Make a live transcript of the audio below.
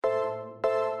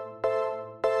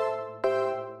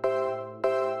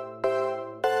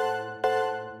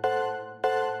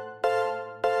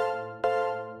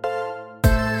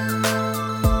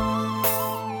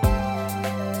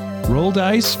Roll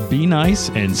dice, be nice,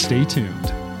 and stay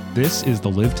tuned. This is the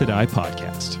Live to Die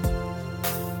podcast.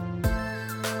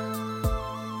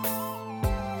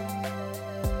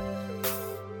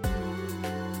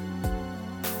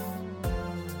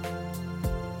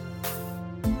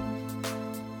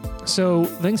 So,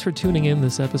 thanks for tuning in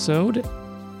this episode.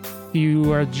 If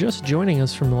you are just joining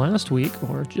us from last week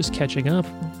or just catching up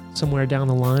somewhere down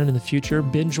the line in the future,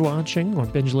 binge watching or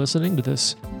binge listening to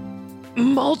this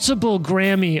multiple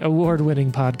Grammy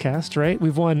award-winning podcast, right?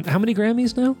 We've won how many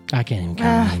Grammys now? I can't even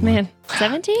count anymore. Man,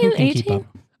 17, 18?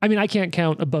 I mean, I can't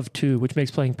count above 2, which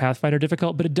makes playing Pathfinder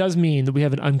difficult, but it does mean that we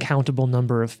have an uncountable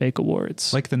number of fake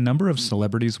awards. Like the number of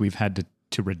celebrities we've had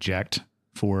to reject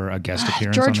for a guest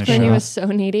appearance George on the Clooney show. was so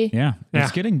needy. Yeah, Yeah.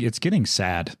 it's getting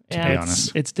sad, to be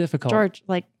honest. It's difficult. George,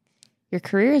 like, your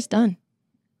career is done.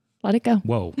 Let it go.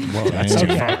 Whoa, that's too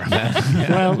far.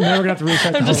 Well, now we're going to have to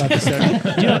restart the whole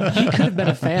episode. You know, he could have been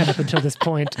a fan up until this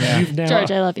point. Yeah. You've now,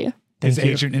 George, I love you. His Thank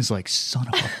you. agent is like, son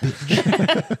of a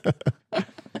bitch.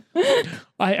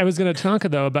 I was going to talk,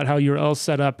 though, about how you're all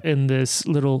set up in this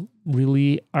little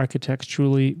really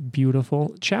architecturally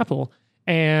beautiful chapel.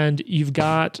 And you've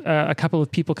got a couple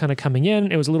of people kind of coming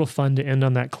in. It was a little fun to end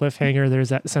on that cliffhanger. There's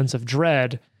that sense of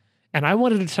dread. And I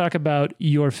wanted to talk about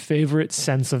your favorite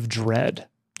sense of dread.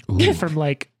 From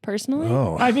like... Personally?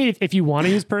 I mean, if you want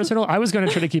to use personal, I was going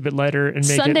to try to keep it lighter and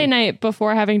make Sunday it... night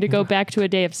before having to go back to a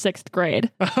day of 6th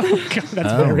grade. Oh, God,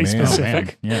 that's very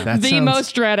specific. Yeah. That The sounds-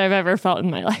 most dread I've ever felt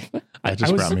in my life. That just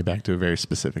I was- brought me back to a very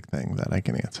specific thing that I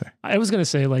can answer. I was going to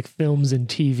say like films and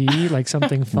TV, like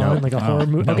something fun, No. like a horror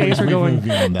movie. No, Okay, I guess we're we're going...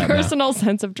 moving on that now. Personal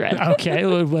sense of dread. Okay,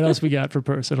 what else we got for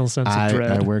personal sense of I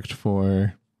dread? worked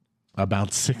for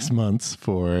about 6 months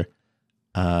for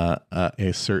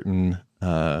a certain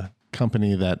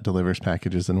company that delivers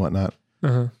packages and whatnot.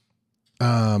 Uh-huh.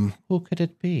 Who could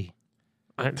it be?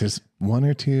 There's one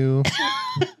or two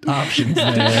options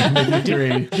there. Maybe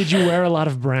 3. Did you wear a lot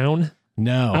of brown?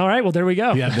 No. All right, well, there we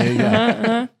go. Yeah, there you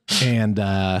go. And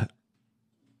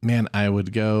man, I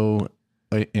would go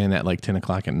in at like 10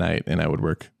 o'clock at night and I would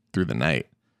work through the night.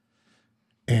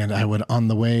 And I would, on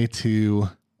the way to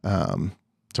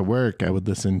work, I would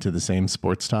listen to the same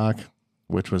sports talk,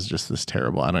 which was just this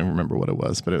terrible. I don't even remember what it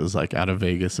was, but it was like out of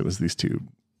Vegas. It was these 2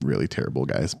 really terrible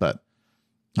guys, but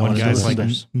One guy's like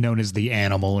listeners. known as the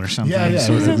animal or something. Yeah,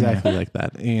 So it was exactly like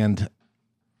that. And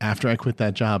after I quit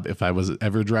that job, if I was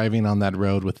ever driving on that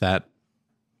road with that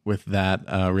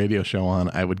radio show on,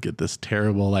 I would get this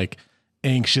terrible, like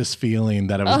anxious feeling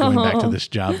that I was going back to this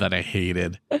job that I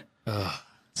hated.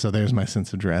 So there's my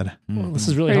sense of dread. Well, this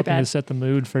is really Very helping bad. to set the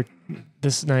mood for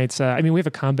this night's... I mean, we have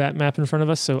a combat map in front of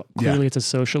us, so clearly it's a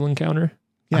social encounter.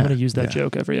 I'm Yeah, going to use that yeah.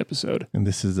 joke every episode. And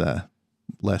this is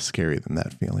less scary than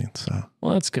that feeling. So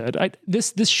Well, that's good.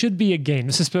 This should be a game.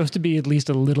 This is supposed to be at least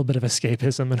a little bit of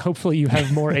escapism, and hopefully you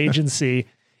have more agency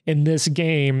in this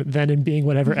game than in being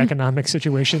whatever economic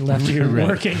situation left you Right.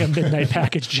 working a midnight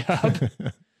package job.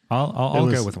 I'll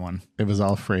was- go with one. it was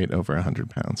all freight over 100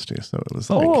 pounds too. So it was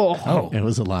like, Oh. it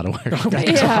was a lot of work.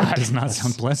 Yeah. Does not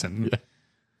sound pleasant.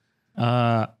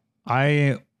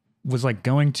 I was like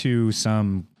going to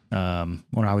some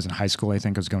when I was in high school. I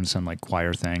think I was going to some like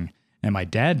choir thing, and my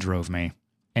dad drove me,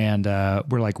 and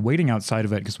we're like waiting outside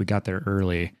of it because we got there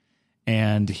early,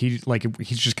 and he's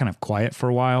just kind of quiet for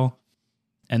a while,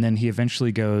 and then he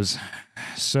eventually goes,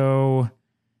 "So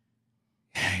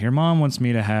your mom wants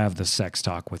me to have the sex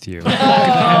talk with you." And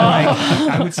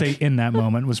I would say in that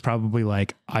moment was probably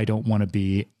like, I don't want to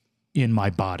be in my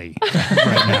body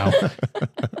right now.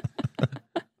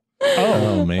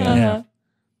 Oh man.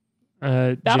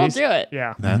 That'll Jason- do it.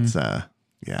 Yeah. That's yeah.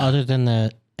 Other than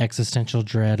the existential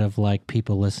dread of like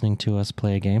people listening to us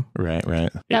play a game. Right.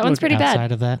 That one's pretty bad.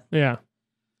 Outside of that, Yeah.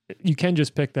 You can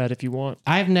just pick that if you want.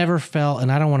 I've never felt, and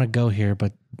I don't want to go here,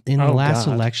 but in the Oh, last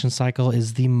God. election cycle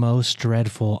is the most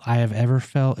dreadful I have ever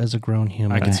felt as a grown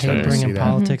human. I can I totally hate bringing see that.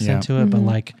 politics Yeah. into it, but Mhm.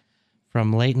 like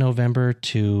from late November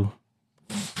to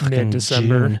fucking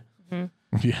Mid-December. June,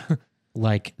 Yeah.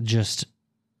 like just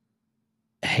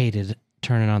hated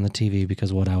turning on the TV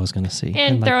because of what I was going to see.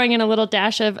 And like, throwing in a little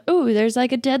dash of, ooh, there's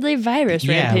like a deadly virus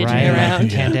rampaging right. around. Like,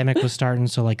 the pandemic was starting,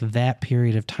 so like that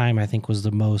period of time, I think was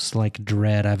the most like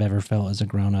dread I've ever felt as a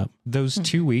grown up. Those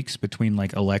 2 weeks between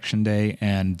like election day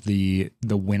and the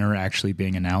winner actually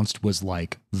being announced was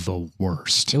like the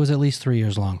worst. It was at least 3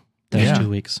 years long. Those Yeah. 2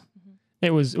 weeks.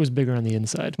 It was bigger on the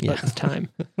inside, but Yeah. it's time.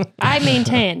 I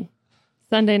maintain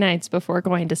Sunday nights before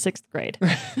going to 6th grade.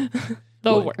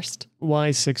 The worst.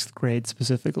 Why 6th grade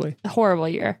specifically? Horrible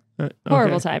year.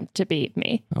 Horrible time to be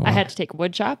me. Oh, I wow. had to take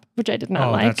wood shop, which I did not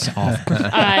Oh, like. that's awful.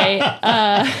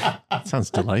 That sounds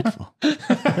delightful.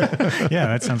 Yeah,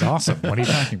 that sounds awesome. What are you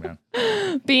talking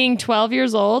about? Being 12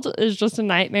 years old is just a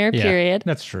nightmare, Yeah, period.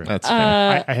 That's true. That's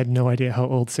fair. I had no idea how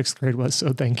old 6th grade was,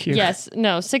 so thank you. Yes,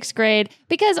 no, 6th grade.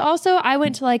 Because also I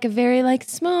went to like a very like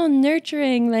small,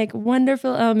 nurturing, like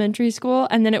wonderful elementary school.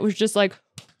 And then it was just like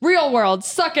real world,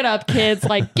 suck it up, kids,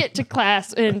 like get to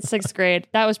class in 6th grade.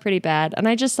 That was pretty bad. And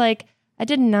I just like, I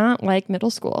did not like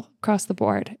middle school across the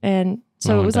board. And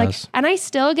so No it was one like, does. and I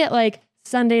still get like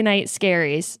Sunday night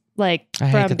scaries, like I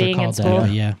hate from that they're being in called school. that,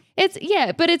 but yeah. It's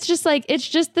but it's just like it's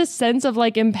just this sense of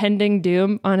like impending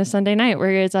doom on a Sunday night where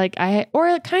it's like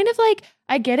or kind of like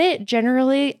I get it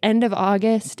generally end of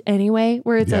August anyway,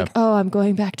 where it's Yeah. like, oh, I'm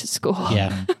going back to school.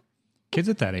 Yeah. Kids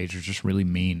at that age are just really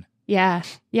mean. Yeah.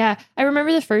 Yeah. I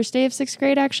remember the first day of 6th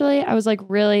grade actually. I was like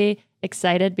really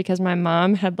excited because my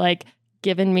mom had like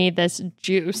given me this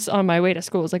juice on my way to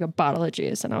school. It was like a bottle of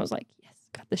juice. And I was like, yes,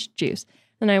 got this juice.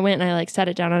 And I went and I like set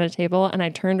it down on a table and I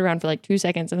turned around for like 2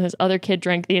 seconds and this other kid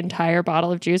drank the entire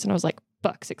bottle of juice and I was like,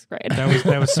 fuck 6th grade.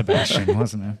 That was Sebastian,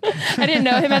 wasn't it? I didn't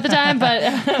know him at the time,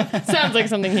 but sounds like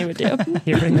something he would do.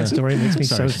 Hearing that story makes me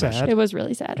Sorry, so Sebastian. sad. It was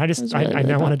really sad. I It just, was I, really, I really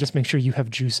now want to bummed. just make sure you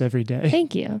have juice every day.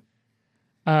 Thank you.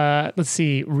 Let's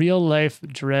see. Real life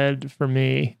dread for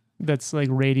me that's like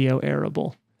radio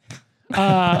airable.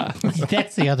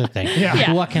 That's the other thing.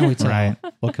 Yeah. What can we tell? Right.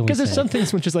 What can we Because say? there's some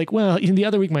things which is like, well, even the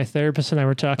other week my therapist and I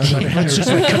were talking about it. Let's just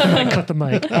like, cut the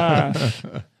mic.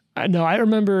 No, I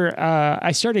remember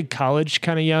I started college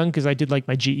kind of young because I did like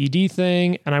my GED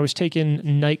thing and I was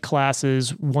taking night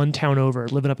classes one town over,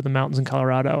 living up in the mountains in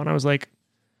Colorado. And I was like,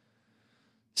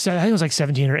 so I think it was like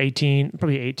 17 or 18,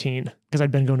 probably 18, because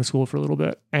I'd been going to school for a little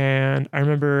bit. And I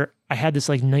remember I had this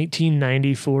like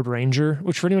 1990 Ford Ranger,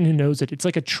 which for anyone who knows it, it's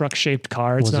like a truck shaped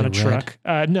car. It's Was not a it red?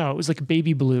 truck. No, it was like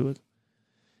baby blue.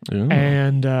 Ooh.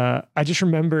 And I just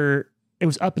remember it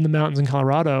was up in the mountains in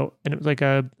Colorado and it was like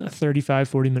a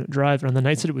 35, 40-minute drive. And on the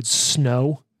nights that it would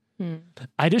snow,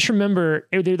 I just remember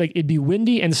it'd be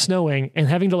windy and snowing and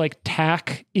having to like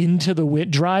tack into the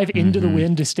wind, drive into the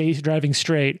wind to stay driving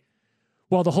straight.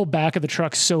 While the whole back of the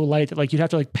truck's so light that like you'd have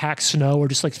to like pack snow or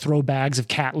just like throw bags of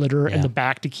cat litter in Yeah. the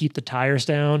back to keep the tires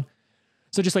down.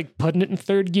 So just like putting it in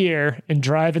third gear and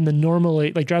driving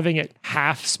driving at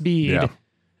half speed, Yeah.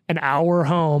 an hour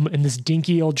home in this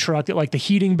dinky old truck that like the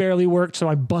heating barely worked. So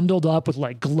I bundled up with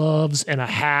like gloves and a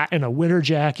hat and a winter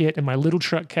jacket and my little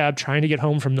truck cab trying to get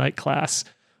home from night class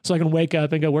so I can wake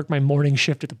up and go work my morning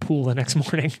shift at the pool the next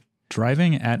morning.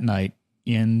 Driving at night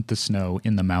in the snow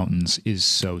in the mountains is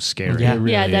so scary. Yeah. It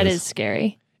really Yeah, that is. is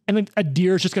scary. And then a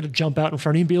deer's just going to jump out in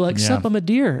front of you and be like, Yeah. sup, I'm a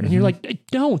deer. And you're like,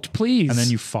 don't, please. And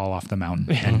then you fall off the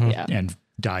mountain and, Yeah. and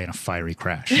die in a fiery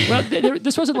crash. Well,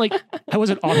 this wasn't like, I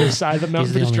wasn't on the side of the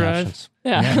mountain These are to the just only drive. options.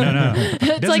 Yeah. Yeah,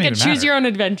 no. It's like a choose your own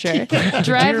adventure. Drive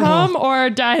deer will- home or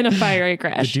die in a fiery The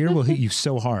crash. deer will hit you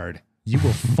so hard, you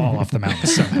will fall off the mountain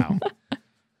somehow.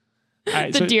 All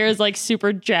right, The so, deer is like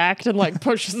super jacked and like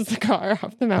pushes the car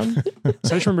off the mountain. so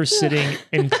I just remember sitting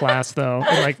in class though,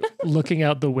 and like looking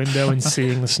out the window and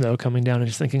seeing the snow coming down and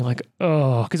just thinking like,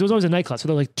 oh, because it was always a night class. So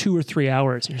they're like 2 or 3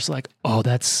 hours. And you're just like, oh,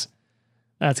 that's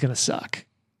going to suck.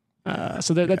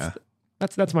 So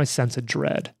that's my sense of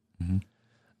dread. Mhm.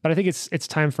 But I think it's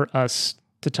time for us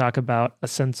to talk about a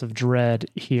sense of dread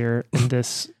here in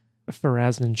this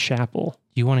Faraznan Chapel.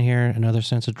 You want to hear another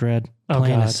sense of dread? Oh,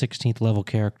 Playing God. a 16th level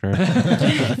character for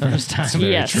the first time.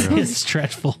 very Yes. true. It's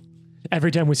dreadful.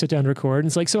 Every time we sit down to record,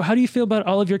 it's like, so how do you feel about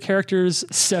all of your characters'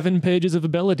 7 pages of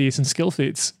abilities and skill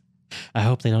feats? I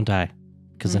hope they don't die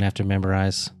because then I have to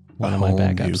memorize one A of my whole new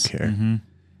backups. character. Mm-hmm.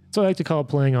 So I like to call it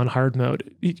playing on hard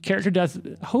mode. Character death,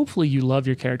 hopefully you love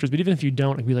your characters, but even if you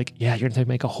don't, it'd be like, yeah, you're going to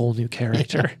make a whole new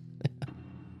character.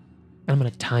 I'm going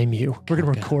to time you. We're going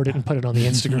to Okay. record it and put it on the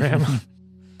Instagram.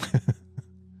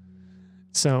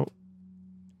 So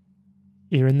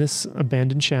you're in this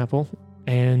abandoned chapel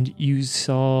and you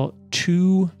saw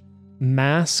 2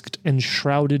 masked and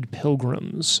shrouded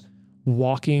pilgrims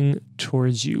walking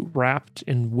towards you, wrapped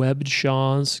in webbed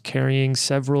shawls, carrying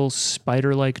several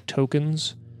spider-like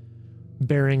tokens,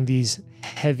 bearing these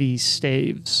heavy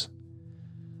staves.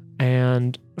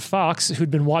 And Fox,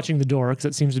 who'd been watching the door, because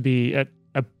it seems to be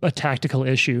a tactical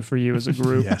issue for you as a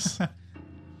group, Yes.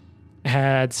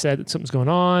 had said that something's going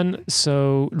on.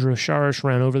 So Drosharish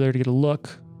ran over there to get a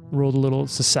look, rolled a little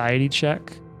society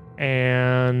check,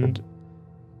 and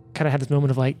kind of had this moment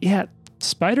of like, yeah,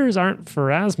 spiders aren't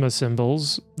Pharasma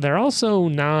symbols. They're also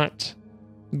not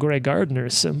Grey Gardener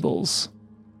symbols.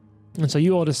 And so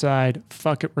you all decide,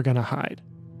 fuck it, we're going to hide.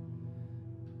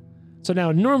 So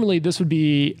now normally this would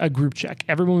be a group check.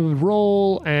 Everyone would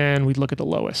roll and we'd look at the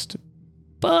lowest.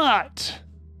 But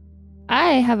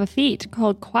I have a feat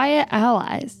called Quiet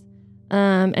Allies.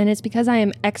 And it's because I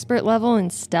am expert level in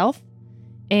stealth.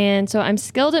 And so I'm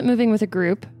skilled at moving with a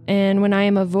group. And when I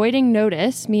am avoiding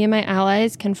notice, me and my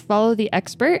allies can follow the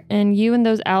expert, and you and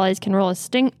those allies can roll a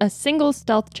single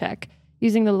stealth check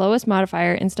using the lowest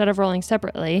modifier instead of rolling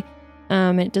separately.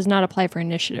 It does not apply for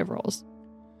initiative rolls.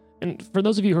 And for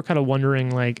those of you who are kind of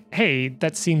wondering, like, hey,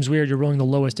 that seems weird. You're rolling the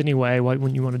lowest anyway. Why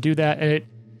wouldn't you want to do that? And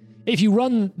if you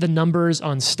run the numbers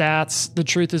on stats, the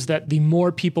truth is that the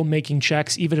more people making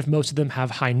checks, even if most of them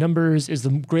have high numbers, is the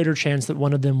greater chance that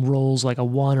one of them rolls like a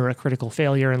 1 or a critical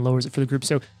failure and lowers it for the group.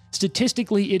 So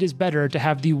statistically, it is better to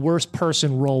have the worst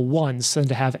person roll once than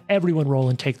to have everyone roll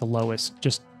and take the lowest.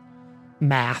 Just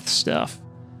math stuff.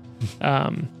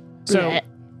 So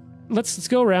let's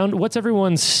go around. What's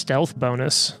everyone's stealth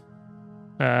bonus?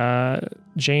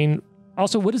 Jane.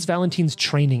 Also, what is Valentine's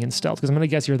training in stealth? Because I'm going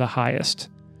to guess you're the highest.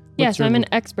 Yes, I'm an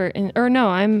expert in, or no,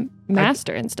 I'm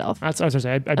master in stealth. That's what I was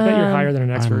going to say. I bet you're higher than an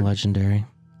expert. I'm legendary.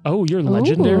 Oh, you're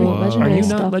legendary? Legendary Are you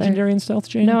stealther. not legendary in stealth,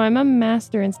 Jane? No, I'm a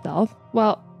master in stealth.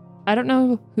 Well, I don't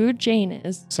know who Jane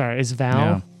is. Sorry, is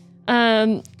Val?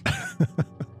 Yeah.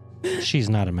 She's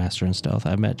not a master in stealth.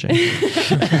 I met Jane.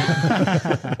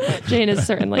 Jane is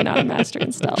certainly not a master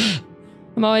in stealth.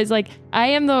 I'm always like, I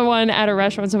am the one at a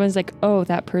restaurant when someone's like, oh,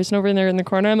 that person over there in the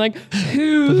corner. I'm like,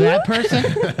 who? That person?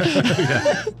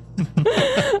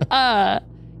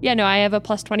 Yeah, no, I have a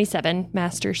plus 27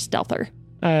 master stealther.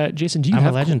 Jason, do you I'm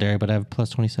have a legendary, but I have plus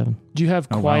 27. Do you have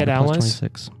wow. quiet Plus allies?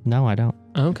 26. No, I don't.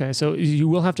 Okay, so you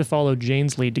will have to follow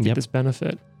Jane's lead to get this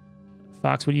benefit.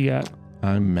 Fox, what do you got?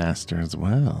 I'm master as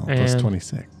well. Plus And-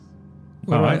 26.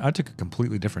 Well, What about- I took a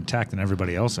completely different tack than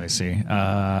everybody else I see.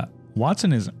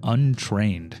 Watson is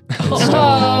untrained.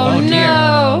 Oh, dear.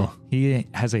 no. He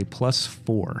has a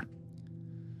 +4.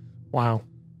 Wow.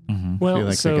 Mm-hmm. I Well, feel like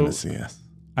they're so going to see us.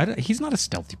 He's not a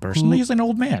stealthy person. He's an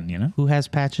old man, you know? Who has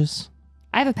patches?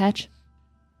 I have a patch.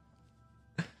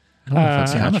 I don't know if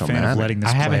that's I'm a natural fan of magic. letting this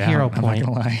I have play a hero out, I'm not point.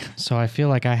 gonna lie. So I feel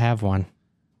like I have one.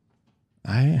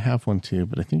 I have one too,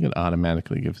 but I think it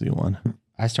automatically gives you one.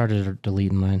 I started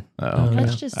deleting mine. Oh, Okay.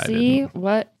 Let's just I see didn't.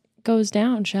 what goes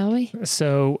down, shall we?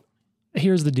 So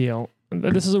here's the deal.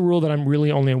 This is a rule that I'm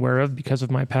really only aware of because of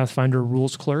my Pathfinder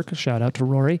rules clerk. Shout out to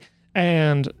Rory.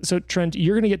 And so Trent,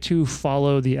 you're going to get to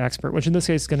follow the expert, which in this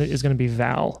case is going to be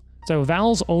Val. So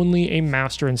Val's only a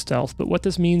master in stealth, but what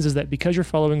this means is that because you're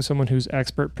following someone who's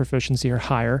expert proficiency or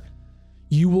higher,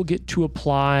 you will get to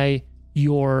apply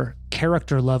your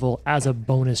character level as a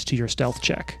bonus to your stealth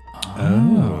check.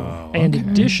 Oh. And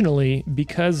additionally,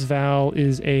 because Val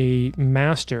is a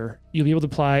master, you'll be able to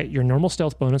apply your normal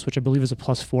stealth bonus, which I believe is a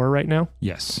 +4 right now,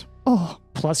 Yes. Oh,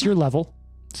 plus your level,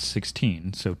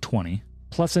 16, so 20.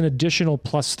 plus an additional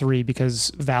 +3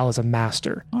 because Val is a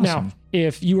master. Awesome. Now,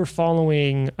 if you were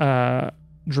following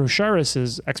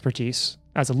Drosharis's expertise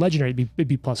as a legendary, it'd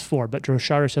be +4, but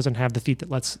Drosharis doesn't have the feat that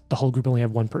lets the whole group only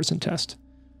have one person test.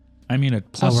 I mean, a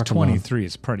I'll work alone. +23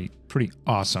 is pretty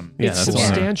awesome. Yeah, It's that's fine.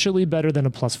 substantially better than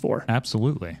a +4.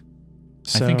 Absolutely.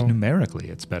 So, I think numerically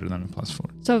it's better than a +4.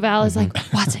 so Val is like,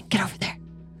 Watson, get over there.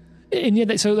 and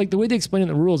yeah, so like the way they explain it in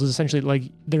the rules is essentially like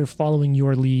they're following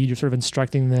your lead, you're sort of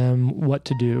instructing them what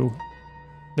to do.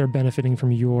 They're benefiting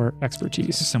from your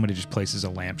expertise. Somebody just places a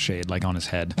lampshade like on his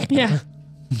head. Yeah.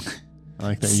 I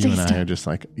like that Stay you and I still. are just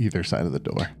like either side of the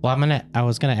door. Well, I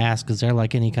was gonna ask, is there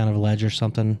like any kind of ledge or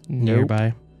something Nope.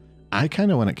 nearby? I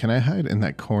kind of want to. Can I hide in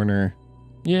that corner?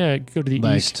 Yeah, go to the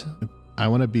Like, east. I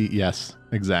want to be. Yes,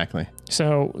 exactly.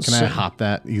 So, Can I hop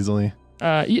that easily?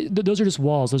 those are just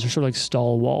walls. Those are sort of like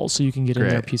stall walls, so you can get in there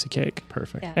a Great. piece of cake.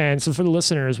 Perfect. Yeah. And so for the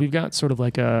listeners, we've got sort of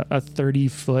like a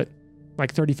 30-foot,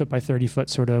 like 30 foot by 30 foot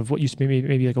sort of what used to be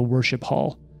maybe like a worship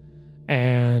hall.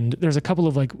 And there's a couple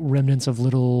of like remnants of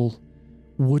little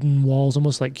wooden walls,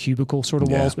 almost like cubicle sort of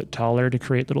Yeah. walls, but taller to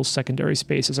create little secondary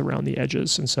spaces around the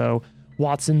edges. And so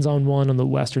Watson's on one on the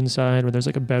western side where there's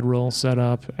like a bedroll set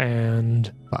up,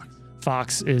 and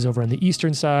Fox is over on the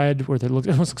eastern side where it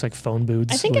almost looks like phone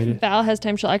booths. I think Way if Val has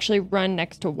time, she'll actually run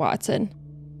next to Watson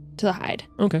to hide.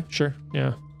 okay, sure.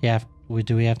 Yeah. Yeah.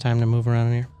 Do we have time to move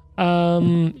around in here?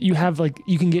 You have like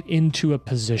you can get into a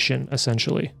position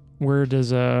essentially. Where do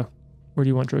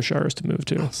you want Drosharis to move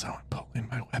to? Also, I'm pulling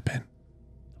my weapon.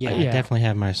 Yeah, I yeah. definitely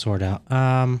have my sword out.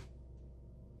 I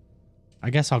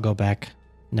guess I'll go back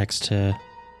next to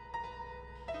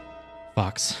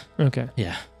Fox. Okay,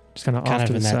 Yeah. just kind of Kind off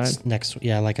to of the in that side. next,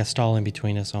 yeah, like a stall in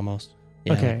between us almost.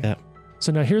 Yeah, Okay. like that.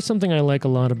 So now here's something I like a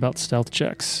lot about stealth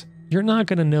checks. You're not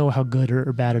going to know how good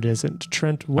or bad it is. And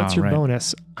Trent, what's your right.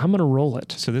 bonus? I'm going to roll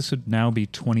it. So this would now be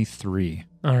 23.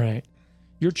 All right.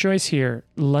 Your choice here,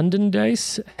 London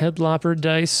dice, Headlopper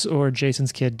dice, or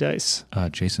Jason's Kid dice.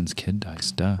 Jason's kid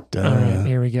dice, duh. Duh. All right,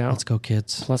 here we go. Let's go,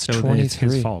 kids. Plus So 23. it's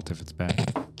his fault if it's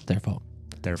bad. Their fault.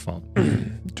 Their fault.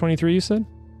 23, you said?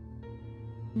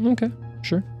 Okay,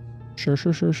 sure.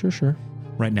 Sure.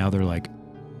 Right now they're like,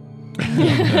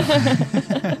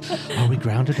 Are we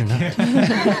grounded or not?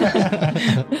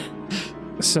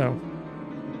 So,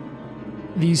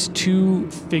 these two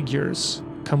figures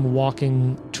come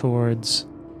walking towards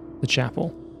the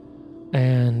chapel.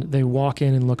 And they walk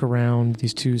in and look around,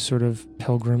 these two sort of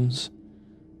pilgrims.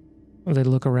 They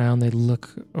look around, they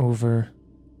look over.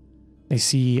 They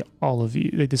see all of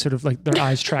you. They sort of like, their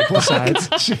eyes track the sides.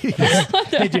 Jeez.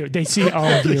 They do. They see all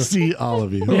of They you. see all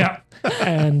of you. Yeah.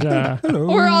 And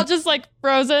We're all just like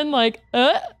frozen, like,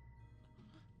 no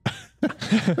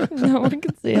one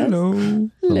can see us. So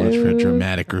much for a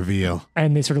dramatic reveal.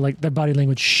 and they sort of like, their body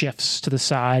language shifts to the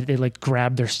side. They like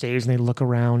grab their staves and they look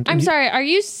around. I'm sorry, are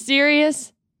you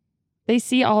serious? They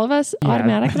see all of us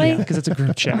automatically? Because it's a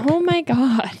group check. Oh my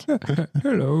God.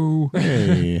 hello.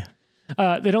 Hey.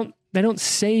 They don't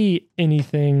say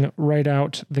anything right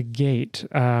out the gate.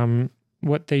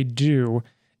 What they do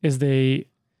is they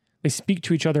speak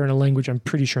to each other in a language I'm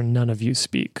pretty sure none of you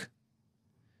speak.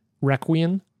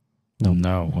 Requiem?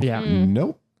 No. Yeah,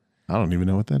 Nope. I don't even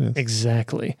know what that is.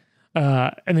 exactly.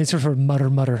 And they sort of mutter,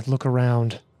 look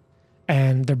around,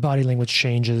 and their body language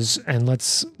changes. And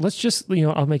let's just,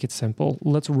 I'll make it simple.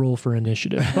 Let's roll for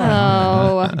initiative.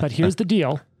 Oh. But here's the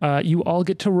deal. You all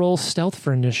get to roll stealth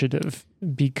for initiative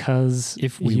because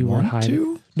If we you were want hiding.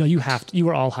 to? No, you have to. You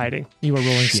were all hiding. You were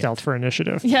rolling stealth for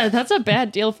initiative. Yeah, that's a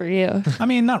bad deal for you. I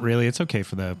mean, not really. It's okay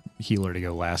for the healer to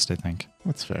go last, I think.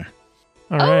 That's fair.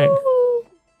 All right. Oh.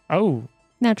 Oh.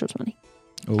 Natural 20.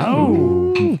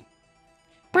 Oh.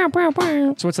 Bow, bow,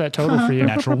 bow. So what's that total for you?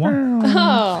 Natural one.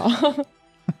 Oh.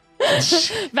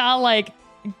 Val like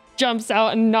jumps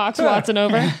out and knocks Watson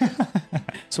over.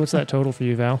 So what's that total for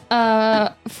you, Val?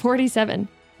 47.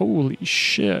 Holy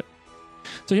shit.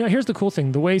 So here's the cool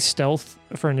thing. The way stealth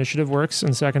for initiative works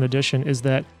in second edition is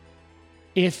that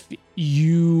if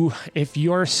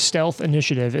your stealth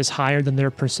initiative is higher than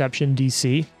their perception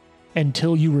DC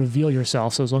until you reveal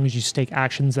yourself, so as long as you take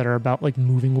actions that are about like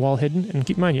moving while hidden, and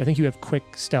keep in mind, I think you have quick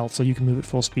stealth, so you can move at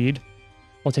full speed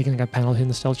while taking like a penalty in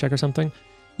the stealth check or something.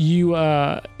 You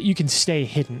can stay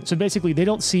hidden. So basically they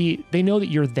know that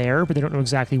you're there, but they don't know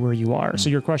exactly where you are. So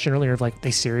your question earlier of like,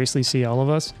 they seriously see all of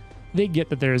us, they get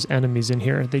that there's enemies in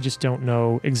here. They just don't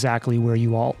know exactly where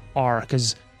you all are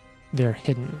because they're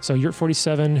hidden. So you're at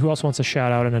 47. Who else wants a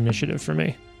shout out an initiative for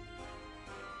me?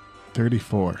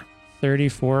 34.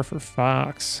 34 for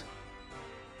Fox.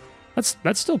 That's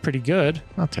still pretty good.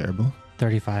 Not terrible.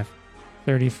 35.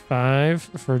 35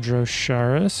 for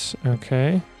Drosharis.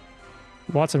 Okay.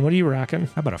 Watson, what are you racking?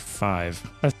 How about a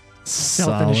 5?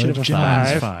 Stealth initiative of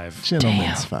Gentleman's 5.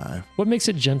 Gentleman's 5. What makes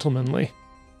it gentlemanly?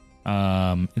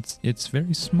 It's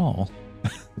very small.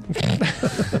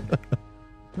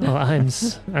 Oh,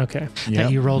 okay.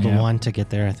 That you rolled yeah. a 1 to get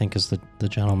there, I think, is the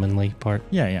gentlemanly part.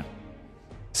 Yeah.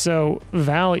 So,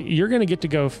 Val, you're going to get to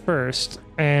go first.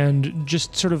 And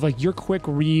just sort of like your quick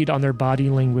read on their body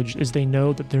language is they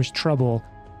know that there's trouble,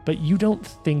 but you don't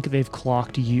think they've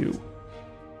clocked you.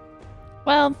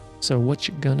 Well, So what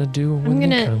you gonna do when they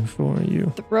gonna come for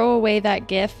you? throw away that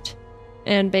gift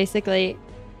and basically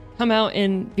come out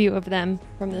in view of them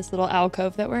from this little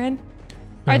alcove that we're in.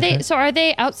 Are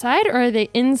they outside or are they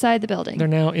inside the building? They're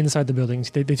now inside the buildings.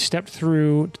 They've stepped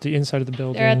through to the inside of the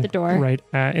building. They're at the door. Right,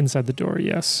 inside the door,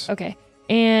 yes. Okay.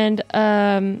 And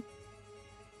Dun,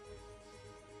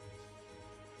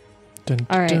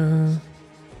 all right. dun.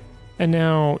 And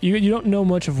now you don't know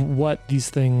much of what these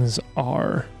things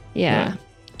are. yeah.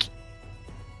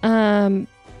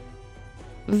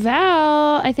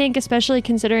 Val, I think especially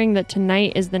considering that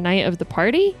tonight is the night of the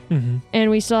party Mm-hmm. and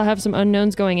we still have some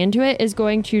unknowns going into it, is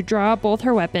going to draw both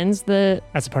her weapons, the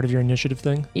That's a part of your initiative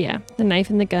thing. knife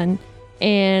and the gun,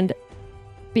 and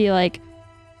be like,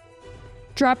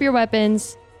 drop your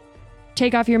weapons,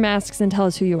 take off your masks and tell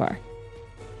us who you are.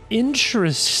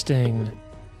 Interesting.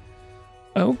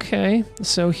 Okay,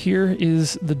 so here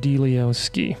is the dealio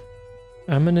ski.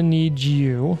 I'm gonna need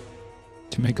you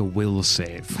To make a will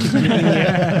save.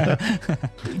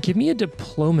 give me a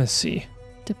diplomacy.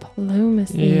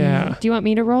 Diplomacy. Yeah. Do you want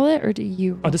me to roll it or do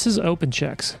you? Oh, this is open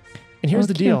checks. And here's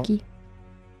the deal. Okey-dokey.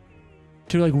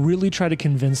 To like really try to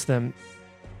convince them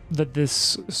that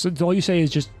this, so all you say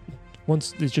is just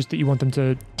that you want them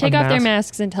to Take off their unmask-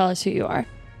 masks and tell us who you are.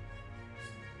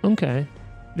 Okay.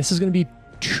 This is going to be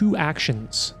 2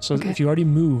 actions. So Okay. if you already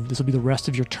moved, this will be the rest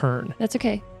of your turn. That's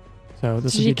okay. So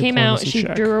this So will be she a came out, diplomacy she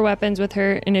check. drew her weapons with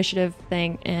her initiative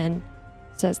thing and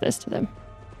says this to them.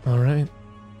 All right.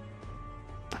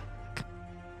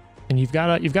 And you've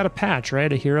got a patch,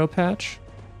 right? A hero patch?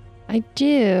 I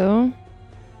do.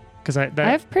 Because I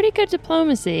have pretty good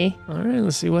diplomacy. All right,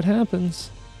 let's see what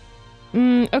happens.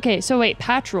 Okay, so wait,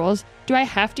 patch rolls. Do I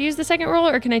have to use the second roll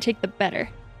or can I take the better?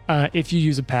 If you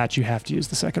use a patch, you have to use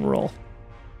the second roll.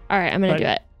 All right, I'm going to do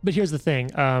it. But here's the thing.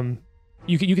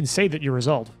 You can say that your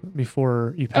result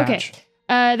before you patch.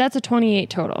 Okay. That's a 28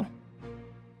 total.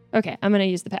 Okay, I'm going to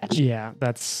use the patch. Yeah,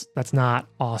 that's not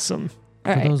awesome.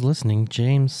 All For right. those listening,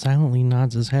 James silently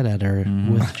nods his head at her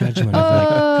Mm. with judgment. Of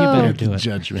like, you better do it.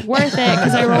 Judgment. Worth it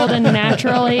because I rolled a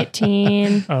natural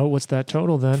 18. Oh, what's that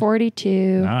total then?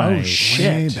 42. Oh, Nice.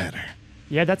 shit. Way better.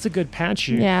 Yeah, that's a good patch.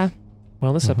 You. Yeah.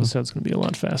 Well, this episode's going to be a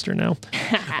lot faster now.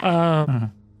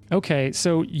 Okay,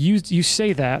 so you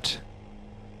say that,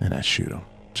 And I shoot him.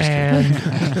 and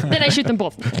Then I shoot them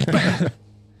both.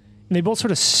 they both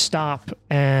sort of stop,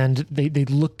 and they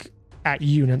look at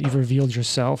you now that you've revealed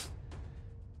yourself.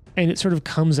 And it sort of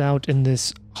comes out in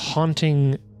this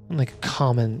haunting, like,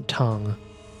 common tongue.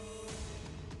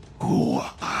 Who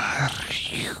are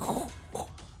you?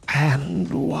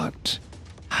 And what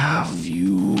have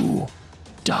you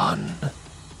done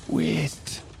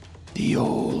with the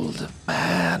old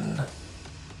man?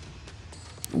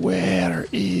 Where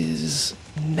is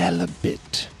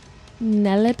Nelabit?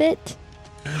 Nelibit?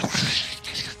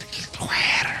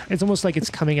 It's almost like it's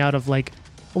coming out of like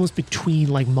almost between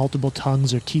like multiple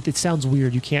tongues or teeth. It sounds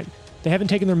weird. They haven't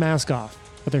taken their mask off,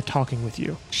 but they're talking with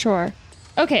you. Sure.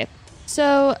 Okay,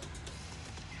 so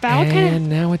Val and kind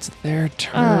now it's their of...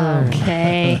 turn.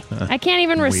 Okay. I can't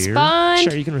even Weird. respond.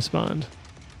 Sure, you can respond.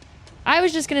 I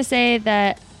was just going to say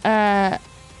that,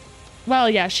 well,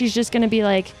 yeah, she's just going to be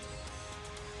like,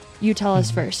 you tell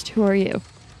us first. Who are you?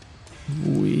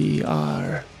 We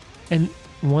are, and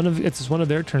it's one of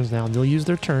their turns now. And they'll use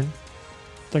their turn.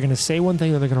 They're going to say one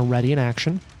thing, then they're going to ready an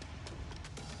action.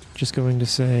 Just going to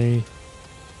say,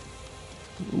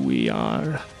 we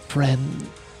are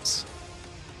friends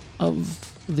of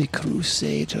the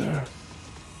Crusader.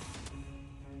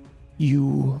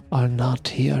 You are not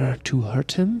here to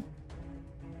hurt him.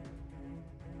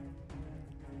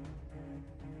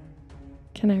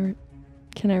 Can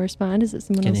I respond? Is it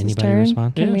someone Can else's anybody turn?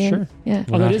 respond? Can Yeah, we- sure. Yeah.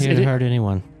 We're Oh, that not is- here it to is- hurt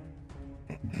anyone.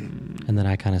 And then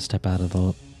I kind of step out of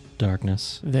the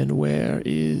darkness. Then where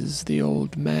is the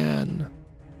old man?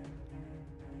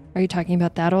 Are you talking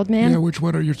about that old man? which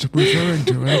one are you referring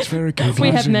to? That's very confusing. We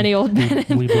have many old men.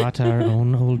 We brought our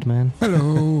own old man.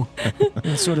 Hello.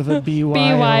 It's sort of a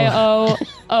BYO.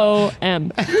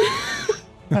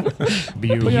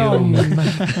 BYOOM.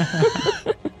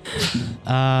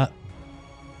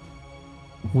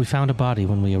 We found a body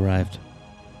when we arrived.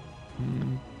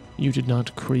 You did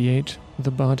not create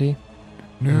the body.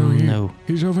 No.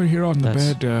 He's over here on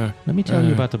That's- bed. Let me tell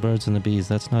you about the birds and the bees.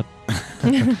 That's not.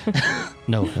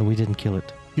 No, we didn't kill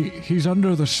it. He's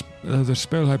under the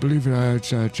spell. I believe it's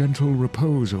gentle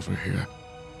repose over here.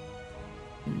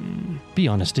 Be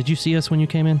honest. Did you see us when you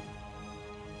came in?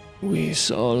 We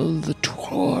saw the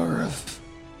dwarf.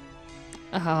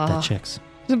 That checks.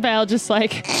 Val just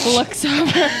like looks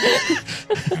over.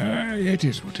 It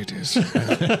is what it is.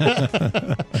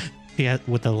 He had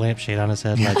with the lampshade on his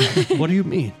head. Like, what do you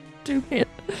mean? Stupid.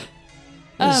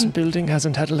 This building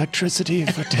hasn't had electricity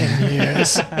for 10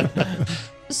 years.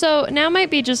 So now might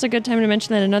be just a good time to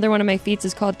mention that another one of my feats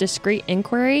is called Discreet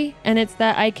Inquiry, and it's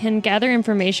that I can gather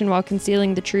information while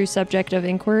concealing the true subject of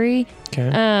inquiry,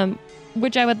 Okay.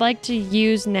 which I would like to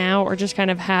use now or just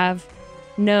kind of have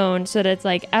known so that it's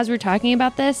like, as we're talking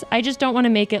about this, I just don't want to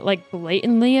make it like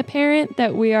blatantly apparent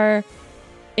that we are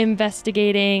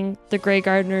investigating the Grey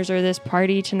Gardeners or this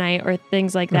party tonight or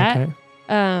things like that.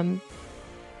 Okay.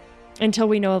 Until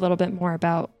we know a little bit more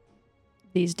about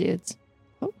these dudes.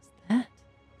 What was that?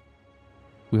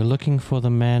 We're looking for the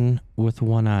man with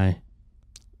one eye.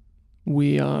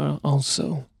 We are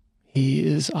also. He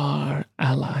is our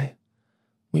ally.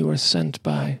 We were sent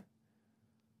by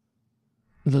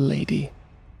the lady.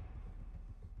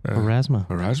 Erasma.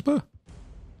 Erasma?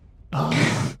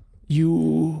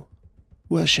 You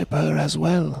worship her as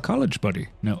well. College buddy.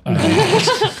 No.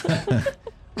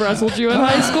 Wrestled you in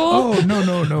high school? Oh,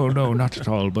 no, not at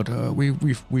all. But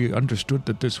we understood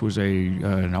that this was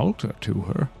an altar to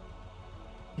her.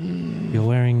 You're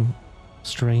wearing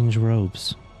strange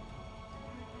robes.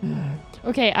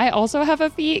 Okay, I also have a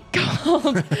feat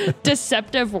called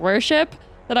Deceptive Worship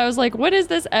that I was like, when is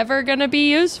this ever going to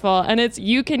be useful? And it's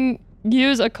you can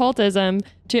use occultism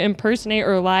to impersonate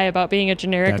or lie about being a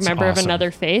generic That's member of awesome.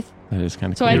 another faith. That is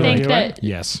kind of So cool. I You think wanna do that,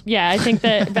 Yes. yeah, I think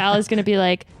that Val is going to be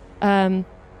like,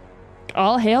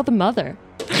 all hail the mother.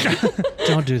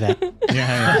 Don't do that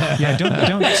Yeah.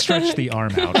 Don't stretch the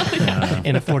arm out.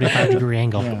 in a 45-degree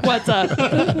angle. Yeah. What's up?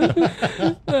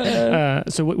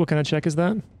 So what kind of check is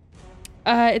that?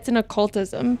 It's an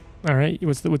occultism. All right. You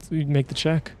make the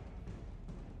check.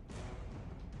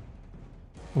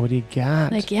 What do you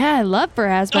got? Like, yeah, I love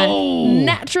Pharasma.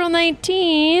 Natural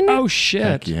 19. Oh shit.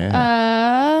 Heck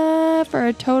yeah. For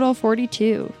a total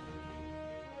 42.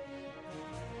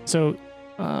 So,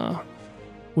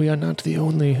 we are not the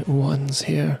only ones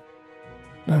here.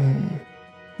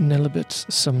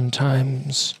 Nelibet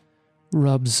sometimes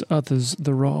rubs others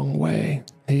the wrong way.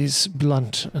 He's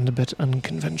blunt and a bit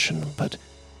unconventional, but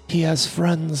he has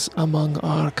friends among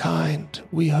our kind.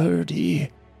 We heard he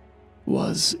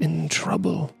was in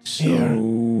trouble here.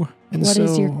 So And What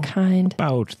is so, your kind?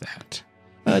 about that.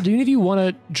 do any of you want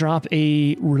to drop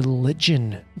a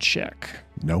religion check?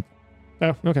 Nope.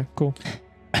 Oh, okay, cool.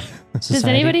 Does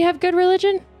anybody have good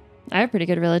religion? I have pretty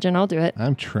good religion. I'll do it.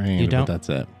 I'm trained, You don't? but that's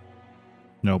it.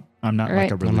 Nope. I'm not All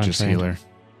like right. a I'm not religious trained. healer.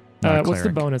 Not a What's the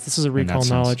cleric. bonus? This is a that recall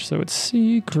sense. knowledge, so it's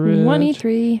secret.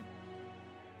 23.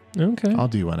 Okay. I'll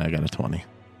do one. I got a 20.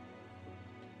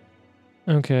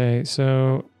 Okay,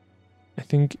 so I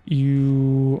think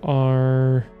you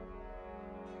are.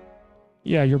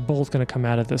 Yeah, you're both going to come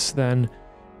out of this then.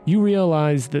 You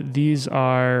realize that these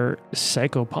are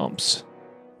psychopumps.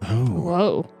 Oh.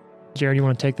 Whoa. Jared, you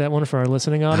want to take that one for our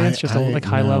listening audience? Just like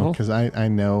high level? Because I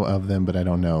know of them, but I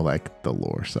don't know like the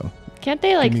lore. So Can't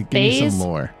they like give me phase? some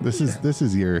lore. This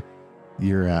is your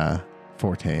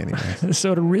forte, anyways.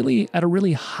 So at a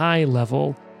really high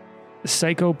level,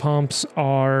 psychopumps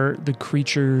are the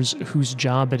creatures whose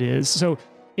job it is. So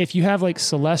if you have like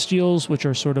celestials, which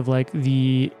are sort of like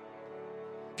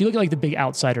if you look at like the big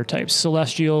outsider types,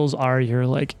 celestials are your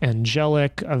like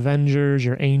angelic avengers,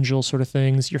 your angel sort of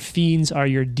things. Your fiends are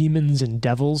your demons and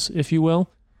devils, if you will.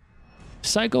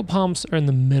 Psychopumps are in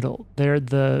the middle. They're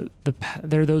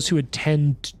they're those who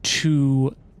attend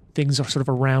to things sort of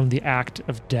around the act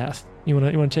of death. You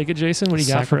want to take it, Jason? What do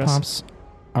you got for us? Psychopomps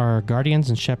are guardians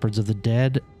and shepherds of the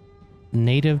dead,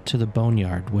 native to the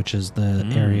Boneyard, which is the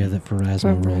area that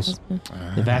Pharasma rules.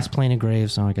 The vast plain of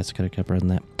graves. Oh, I guess I could have kept reading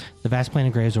that. The vast plain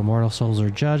of graves where mortal souls are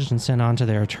judged and sent on to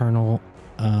their eternal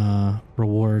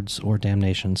rewards or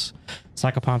damnations.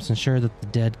 Psychopomps ensure that the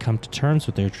dead come to terms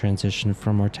with their transition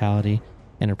from mortality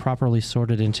and are properly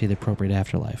sorted into the appropriate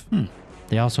afterlife.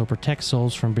 They also protect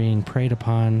souls from being preyed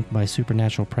upon by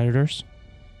supernatural predators.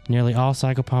 Nearly all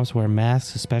psychopomps wear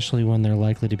masks, especially when they're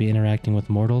likely to be interacting with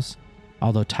mortals.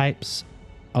 Although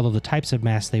the types of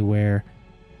masks they wear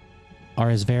are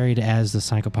as varied as the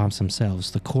psychopomps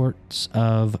themselves. The courts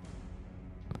of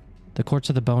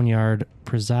the Boneyard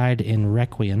preside in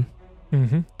Requiem,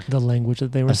 The language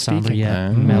that they were a somber speaking.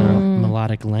 yet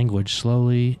melodic language,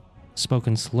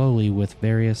 spoken slowly with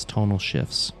various tonal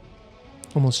shifts.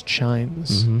 Almost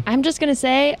chimes. I'm just going to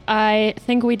say, I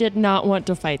think we did not want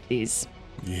to fight these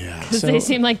Yeah. because So- they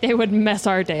seem like they would mess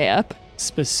our day up.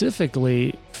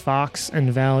 Specifically, Fox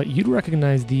and Val, you'd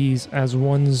recognize these as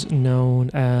ones known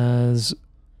as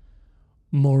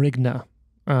Morigna.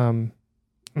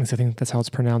 At least I think that's how it's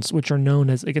pronounced, which are known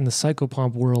as, like in the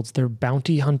psychopomp worlds, they're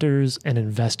bounty hunters and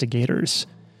investigators.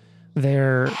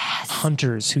 They're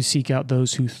hunters who seek out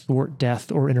those who thwart death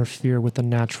or interfere with the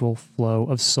natural flow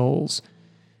of souls.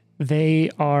 They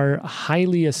are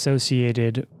highly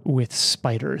associated with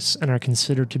spiders and are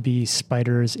considered to be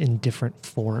spiders in different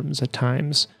forms at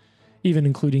times, even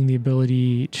including the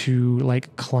ability to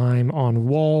like climb on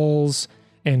walls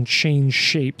and change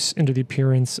shapes into the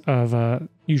appearance of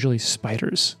usually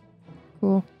spiders.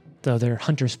 Cool. Though they're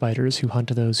hunter spiders who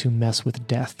hunt those who mess with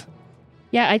death.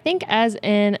 Yeah, I think as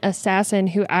an assassin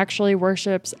who actually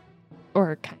worships,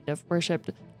 or kind of worshipped,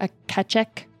 a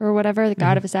Kachek or whatever, the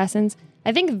god of assassins,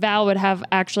 I think Val would have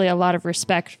actually a lot of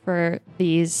respect for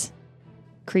these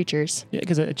creatures. Yeah,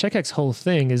 because Chekek's whole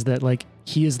thing is that like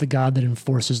he is the god that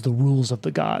enforces the rules of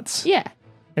the gods. Yeah.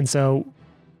 And so,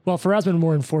 well, Pharasma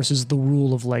more enforces the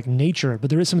rule of like nature, but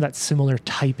there is some of that similar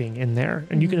typing in there.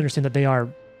 And you can understand that they are,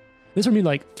 this would mean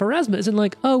like Pharasma isn't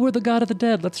like, oh, we're the god of the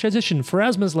dead, let's transition.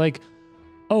 Pharasma's like,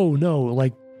 oh no,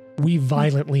 like we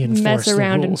violently enforce Mess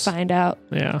around the and rules. find out.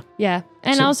 Yeah. Yeah.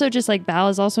 And So- also just like Val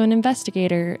is also an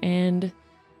investigator and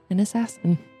an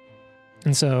assassin.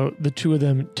 And so the two of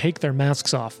them take their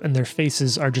masks off and their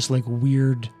faces are just like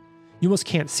weird. You almost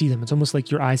can't see them. It's almost like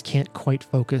your eyes can't quite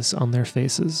focus on their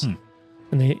faces.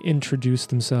 And they introduce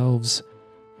themselves.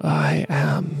 I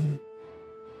am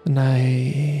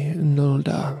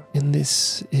Nolda, and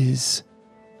this is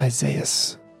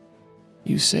Isaias.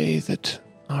 You say that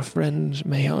our friend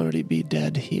may already be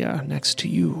dead here next to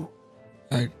you.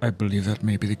 I believe that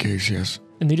may be the case, yes.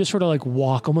 And they just sort of like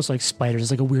walk almost like spiders.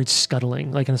 It's like a weird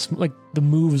scuttling. Like the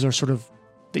moves are sort of,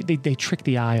 they trick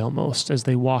the eye almost as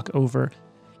they walk over.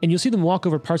 And you'll see them walk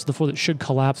over parts of the floor that should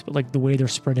collapse, but like the way they're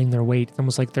spreading their weight, it's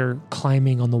almost like they're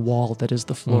climbing on the wall that is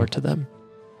the floor to them.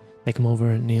 They come over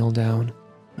and kneel down.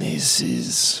 This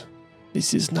is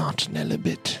not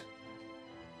Nelibit.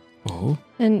 Oh?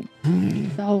 And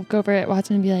I'll go over at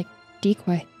Watson and be like,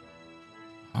 decoy.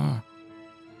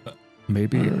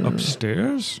 Maybe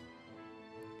upstairs?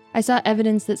 I saw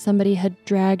evidence that somebody had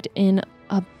dragged in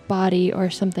a body or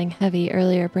something heavy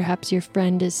earlier. Perhaps your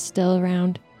friend is still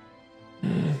around.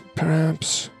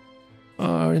 Perhaps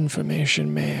our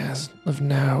information may as of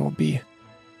now be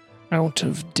out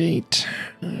of date.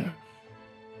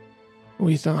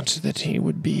 We thought that he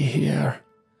would be here,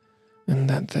 and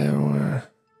that there were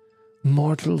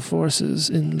mortal forces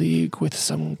in league with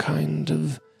some kind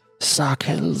of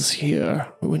Sakels here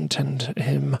who intend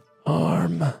him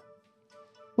harm.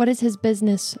 What is his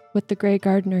business with the Grey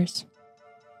Gardeners?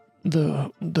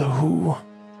 The who?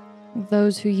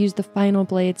 Those who use the final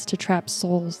blades to trap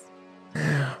souls.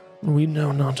 We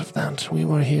know not of that. We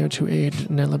were here to aid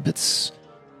Nelibit's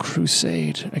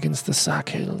crusade against the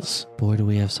Sakels. Boy, do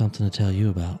we have something to tell you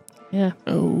about. Yeah.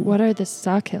 Oh. What are the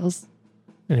Sakels?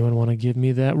 Anyone want to give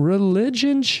me that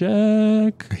religion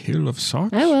check? A hill of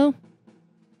socks? I will.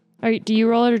 Do you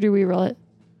roll it or do we roll it?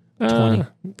 20.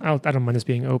 I don't mind this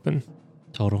being open.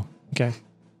 Total. Okay.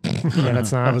 Yeah,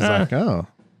 that's not. I was like, oh.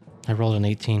 I rolled an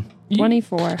 18.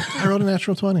 24. I rolled a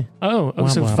natural 20. Oh, Wow,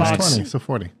 so wow. That's Fox, 20, so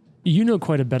 40. you know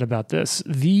quite a bit about this.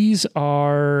 These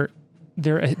are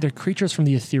they're creatures from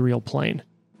the ethereal plane.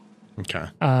 Okay.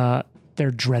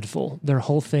 They're dreadful. Their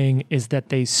whole thing is that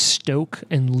they stoke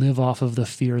and live off of the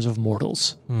fears of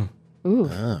mortals. Ooh.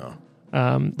 Oh.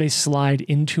 They slide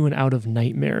into and out of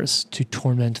nightmares to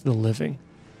torment the living.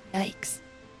 Yikes.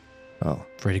 Oh.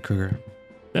 Freddy Krueger.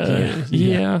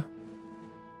 Yeah.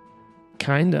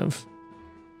 Kind of.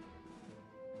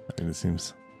 I mean, it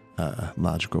seems a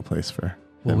logical place for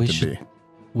Well, them we to should- be.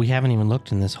 We haven't even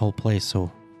looked in this whole place,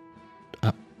 so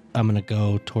I'm going to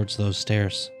go towards those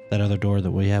stairs, that other door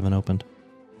that we haven't opened.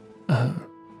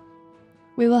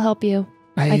 We will help you.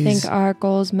 I think our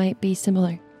goals might be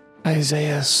similar.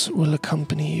 Isaiah will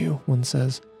accompany you, one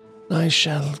says. I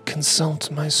shall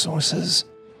consult my sources.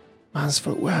 As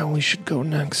for where we should go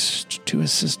next to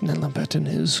assist Nelibet in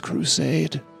his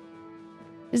crusade.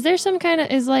 Is there some kind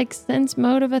of, sense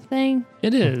mode of a thing?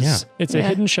 It is. Yeah. It's a Yeah.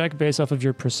 hidden check based off of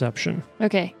your perception.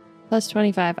 Okay. Plus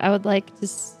 25. I would like to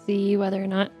see whether or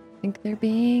not I think they're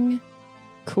being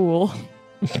cool.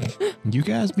 You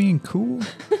guys being cool?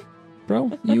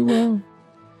 Bro, you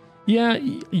yeah,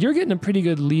 you're getting a pretty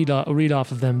good read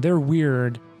off of them. They're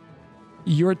weird.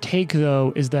 Your take,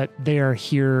 though, is that they are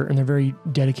here and they're very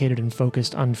dedicated and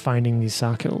focused on finding these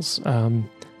Sakils.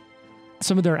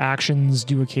 Some of their actions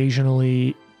do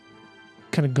occasionally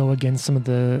kind of go against some of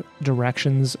the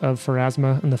directions of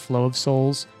Pharasma and the flow of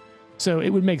souls. So it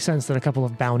would make sense that a couple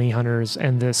of bounty hunters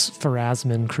and this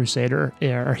Pharasman crusader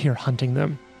are here hunting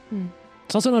them.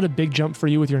 It's also not a big jump for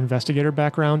you with your investigator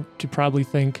background to probably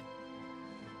think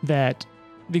that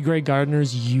the Grey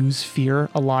Gardeners use fear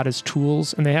a lot as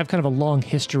tools, and they have kind of a long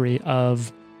history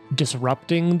of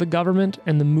disrupting the government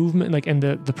and the movement, and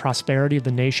the prosperity of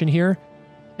the nation here.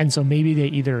 And so maybe they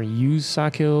either use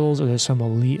Sakils or there's some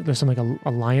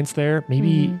alliance there.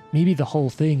 Maybe the whole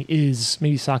thing is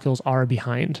maybe Sakils are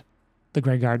behind the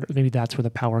Grey Gardeners. Maybe that's where the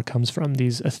power comes from,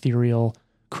 these ethereal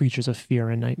creatures of fear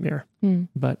and nightmare.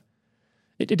 But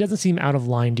it doesn't seem out of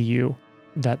line to you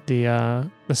that the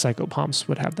psychopomps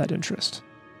would have that interest.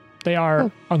 They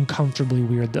are uncomfortably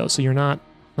weird, though, so you're not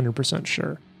 100%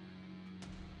 sure.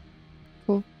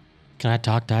 Cool. Can I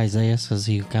talk to Isaiah as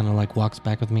he kind of walks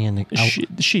back with me? And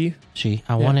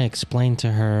I want to explain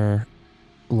to her,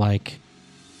 I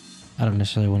don't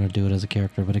necessarily want to do it as a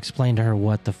character, but explain to her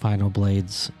what the final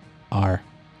blades are.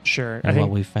 Sure. And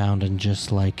what we found, and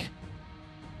just why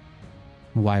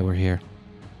we're here.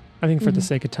 I think for the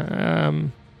sake of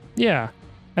time, I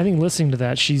think listening to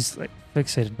that, she's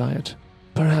fixated by it.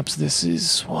 Perhaps this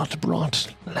is what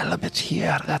brought Nelibet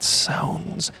here. That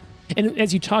sounds. And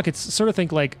as you talk, it's sort of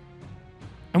think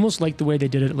almost like the way they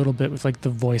did it a little bit with the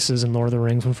voices in Lord of the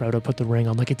Rings when Frodo put the ring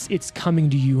on. It's coming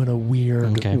to you in a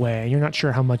weird way. You're not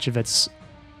sure how much of it's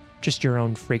just your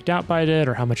own freaked out by it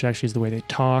or how much actually is the way they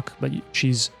talk. But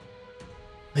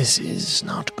this is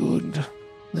not good.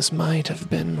 This might have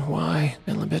been why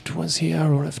Elibet was here,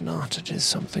 or if not, it is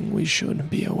something we should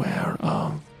be aware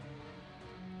of.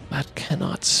 That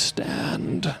cannot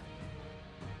stand.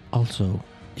 Also,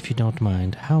 if you don't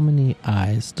mind, how many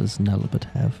eyes does Nelibet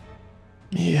have?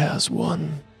 He has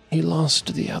one. He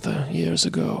lost the other years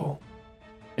ago,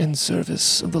 in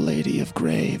service of the Lady of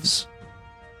Graves.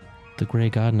 The Grey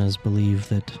Gardeners believe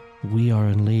that we are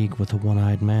in league with a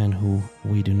one-eyed man who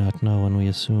we do not know, and we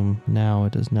assume now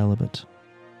it is Nelibet.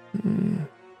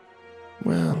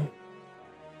 Well,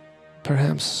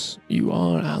 perhaps you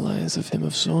are allies of him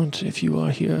of sort if you are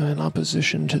here in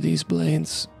opposition to these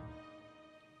blades.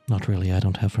 Not really, I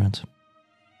don't have friends.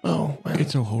 Oh, well,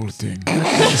 It's a whole thing.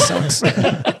 that sucks.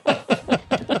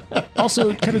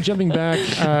 Also, kind of jumping back,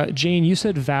 Jane, you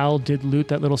said Val did loot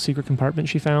that little secret compartment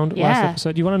she found last Yeah.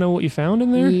 episode. Do you want to know what you found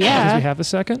in there? Yeah. Because we have a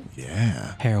second.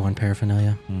 Yeah. Heroin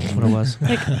paraphernalia. That's what it was.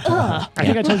 Like, ugh. I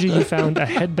think I told you found a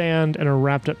headband and a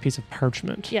wrapped up piece of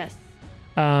parchment. Yes.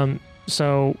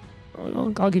 So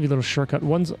I'll give you a little shortcut.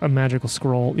 One's a magical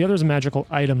scroll. The other is a magical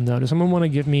item, though. Does someone want to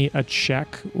give me a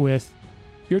check with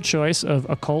your choice of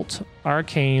occult,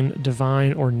 arcane,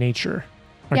 divine, or nature?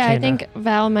 Yeah, I Arcana. think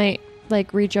Val might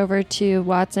like reach over to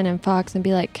Watson and Fox and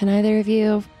be like, "Can either of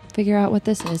you figure out what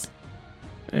this is?"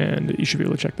 And you should be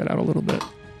able to check that out a little bit.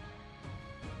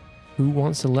 Who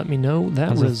wants to let me know that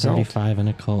How's a result? 35 in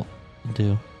a cult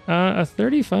do? A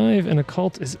 35 in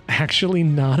occult is actually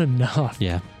not enough.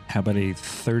 Yeah. How about a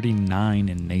 39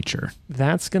 in nature?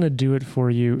 That's going to do it for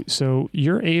you. So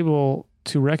you're able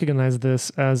to recognize this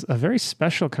as a very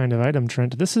special kind of item,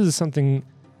 Trent. This is something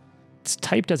it's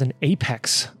typed as an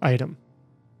apex item.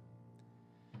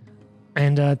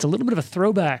 And it's a little bit of a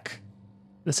throwback.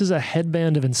 This is a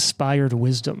headband of inspired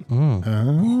wisdom.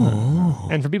 Oh.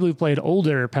 And for people who played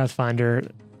older Pathfinder,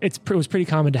 it was pretty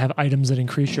common to have items that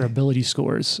increase your ability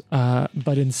scores.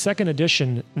 But in second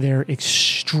edition, they're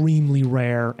extremely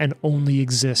rare and only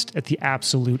exist at the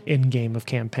absolute end game of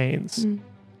campaigns.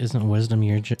 Isn't wisdom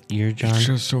your John? It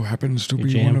just so happens to Your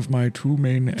be jam. one of my two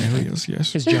main areas,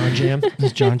 yes. Is John Jam?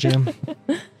 Is John Jam?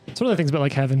 It's one of the things about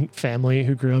like having family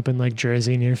who grew up in like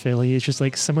Jersey near Philly. It's just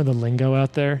like some of the lingo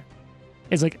out there.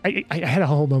 It's like I had a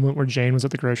whole moment where Jane was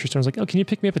at the grocery store. I was like, "Oh, can you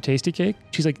pick me up a tasty cake?"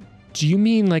 She's like, "Do you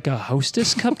mean like a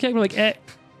Hostess cupcake?" We're like,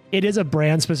 "It is a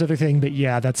brand specific thing, but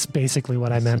yeah, that's basically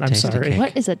what I It's meant. a I'm tasty sorry." cake.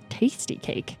 What is a tasty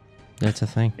cake? That's a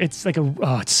thing. It's like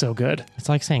it's so good. It's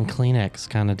like saying Kleenex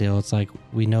kind of deal. It's like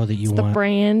we know that you It's the want.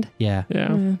 brand. Yeah. Yeah.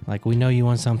 Mm. Like we know you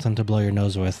want something to blow your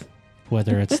nose with,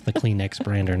 whether it's the Kleenex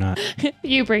brand or not.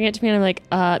 You bring it to me and I'm like,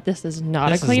 this is not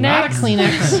This a is Kleenex. not a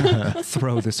Kleenex.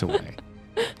 Throw this away.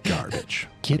 Garbage.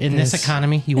 In this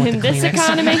economy, you want In the this Kleenex?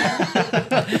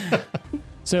 economy.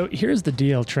 So here's the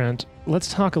deal, Trent.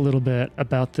 Let's talk a little bit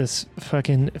about this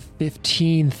fucking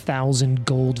 15,000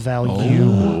 gold value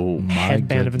Oh, my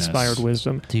headband of goodness. inspired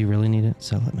wisdom. Do you really need it?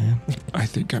 Sell it, man. I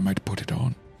think I might put it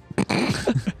on.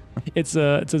 It's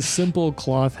a simple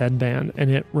cloth headband,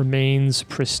 and it remains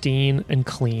pristine and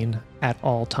clean at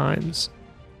all times,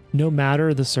 no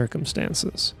matter the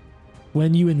circumstances.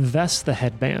 When you invest the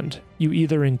headband, you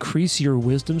either increase your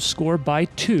wisdom score by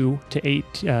 2 to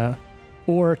 8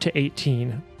 or to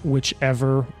 18,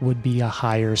 whichever would be a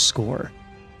higher score.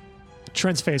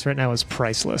 Trent's face right now is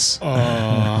priceless.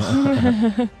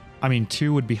 I mean,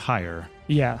 2 would be higher,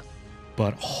 Yeah.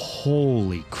 but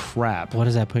holy crap. What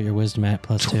does that put your wisdom at?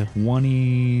 Plus 2.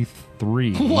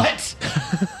 23.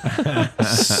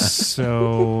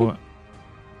 So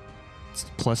it's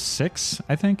plus 6,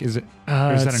 I think. Is it?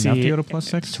 Or is that Let's enough see. to go to plus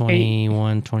 6?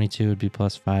 21, 22 would be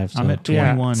plus 5. So I'm at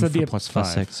Yeah, 21 so that'd be for a plus plus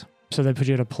 5. 6. So they put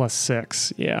you at a plus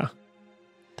 6. Yeah.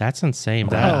 That's insane.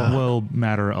 bro. That will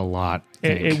matter a lot. I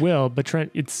think. It will, but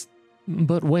Trent,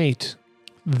 but wait,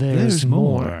 there's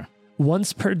more.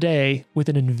 Once per day with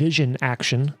an envision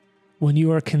action, when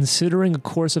you are considering a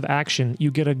course of action,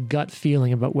 you get a gut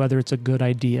feeling about whether it's a good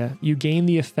idea. You gain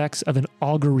the effects of an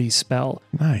augury spell,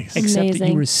 Nice. except that you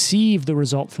Amazing. receive the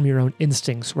result from your own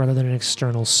instincts rather than an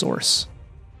external source.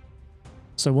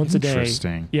 So once a day,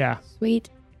 Interesting. yeah. Sweet.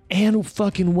 And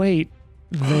fucking wait,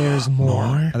 there's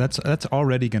more. That's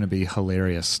already going to be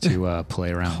hilarious to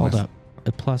play around Hold with. up.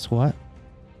 A plus what?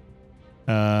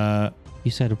 You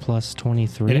said a plus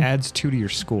 23? It adds 2 to your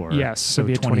score. Yes, so it'd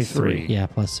be a 23. Yeah,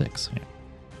 plus 6.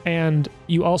 And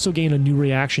you also gain a new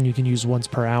reaction you can use once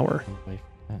per hour.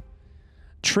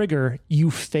 Trigger,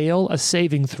 you fail a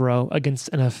saving throw against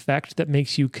an effect that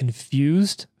makes you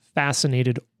confused,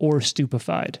 fascinated, or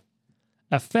stupefied.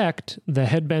 Effect, the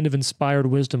headband of inspired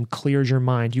wisdom clears your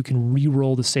mind. You can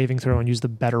re-roll the saving throw and use the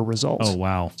better result. Oh,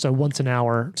 wow. So once an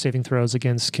hour, saving throws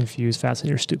against confused,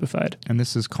 fascinated, or stupefied. And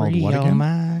this is called Free what your again?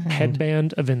 mind.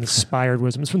 headband of inspired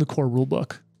wisdom. It's from the core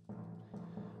rulebook.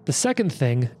 The second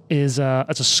thing is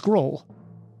it's a scroll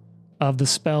of the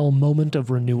spell Moment of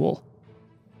Renewal,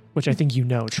 which I think you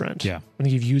know, Trent. Yeah. I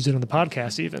think you've used it on the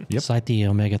podcast even. Yep. It's like the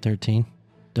Omega 13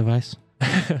 device.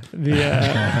 I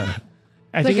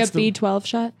Like think a it's the, B12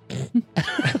 shot.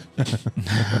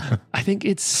 I think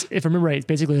it's, if I remember right, it's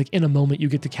basically like in a moment you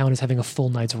get to count as having a full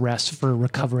night's rest for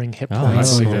recovering hit Oh, I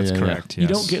points. believe yeah, that's yeah, yeah. correct. You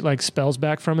yes. don't get like spells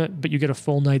back from it, but you get a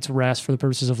full night's rest for the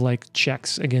purposes of like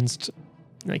checks against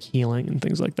like healing and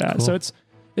things like that. Cool. So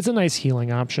it's a nice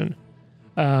healing option.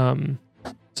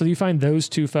 So you find those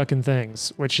two fucking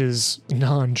things, which is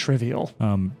non-trivial.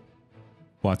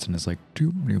 Watson is like,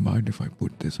 do you mind if I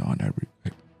put this on? I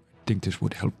think this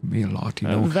would help me a lot,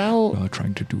 Val,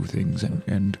 trying to do things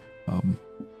and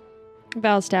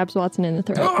Val stabs Watson in the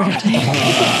throat.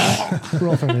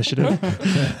 roll for initiative.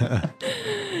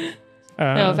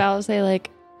 No, Val will say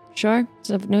like, sure, it's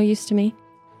of no use to me.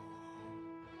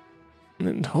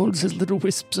 And holds his little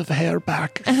wisps of hair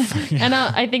back. And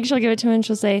I think she'll give it to him and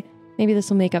she'll say, maybe this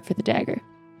will make up for the dagger.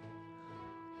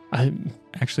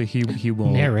 actually he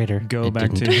will Narrator. go It back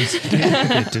to didn't. his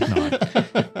it did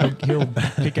not. He'll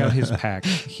pick out his pack.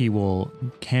 He will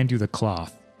hand you the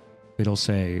cloth. It'll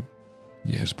say,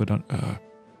 yes, but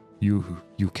you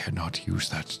cannot use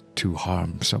that to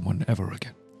harm someone ever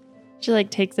again. She like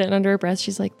takes it under her breath.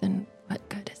 She's like, then what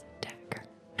good is a dagger?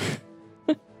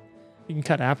 You can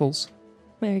cut apples.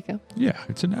 There you go. Yeah,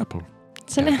 it's an apple.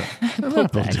 It's an apple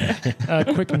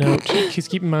dagger. Quick note, just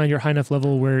keep in mind you're high enough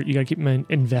level where you got to keep in mind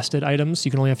invested items.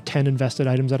 You can only have 10 invested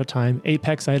items at a time.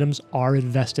 Apex items are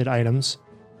invested items.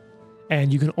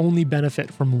 And you can only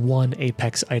benefit from one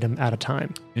Apex item at a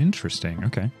time. Interesting.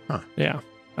 Okay. Yeah.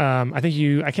 I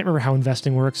can't remember how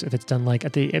investing works, if it's done like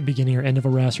at the beginning or end of a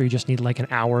rest, or you just need like an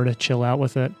hour to chill out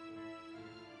with it.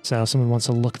 So if someone wants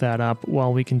to look that up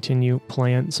while we continue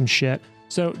playing some shit.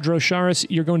 So Drosharis,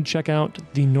 you're going to check out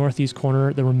the northeast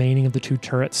corner, the remaining of the two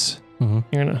turrets. Mhm.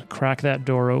 You're going to crack that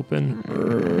door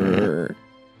open.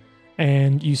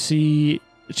 And you see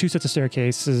two sets of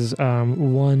staircases,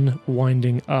 one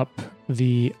winding up,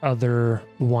 the other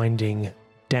winding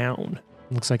down.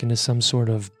 Looks like into some sort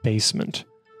of basement.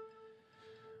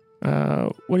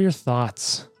 What are your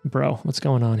thoughts, bro? What's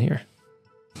going on here?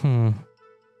 You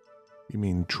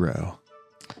mean Dro?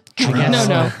 I guess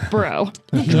No, bro.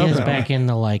 he is back in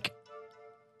the like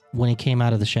when he came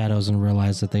out of the shadows and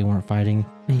realized that they weren't fighting.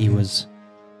 He Mhm. was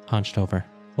hunched over,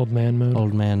 Old man mode?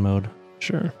 old man mode.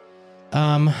 Sure.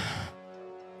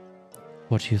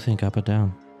 What do you think, up or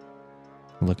down?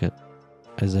 Look at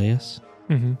Isaias.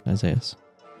 Mm-hmm. Isaias.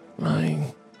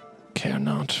 I care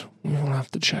not. We will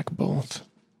have to check both.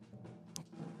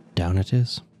 Down it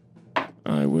is.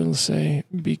 I will say,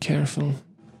 be careful.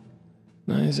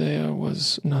 Isaiah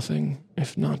was nothing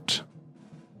if not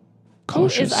Who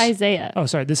cautious. is Isaiah? Oh,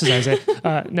 sorry. This is Isaiah.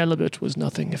 Nelibet was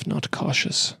nothing if not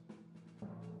cautious.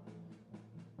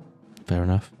 Fair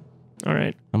enough. All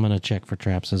right. I'm gonna check for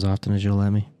traps as often as you'll let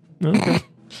me. Okay.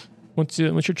 What's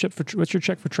your check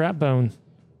for trap bone?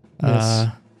 Miss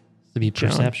To be John.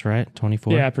 perception, right?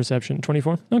 24. Yeah, perception.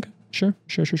 24. Okay. Sure.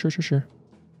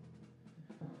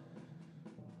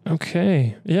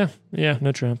 Okay. Yeah.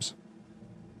 No traps.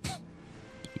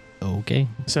 Okay.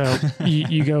 So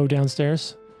you go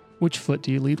downstairs. Which foot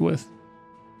do you lead with?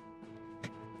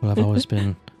 Well, I've always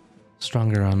been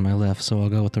stronger on my left, so I'll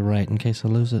go with the right in case I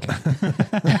lose it.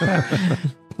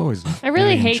 Always I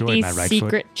really hate enjoyed these my right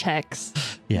secret checks.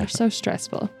 Yeah. They're so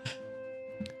stressful.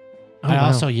 I wow.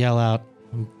 also yell out,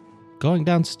 I'm going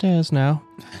downstairs now.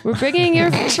 We're bringing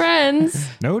your friends.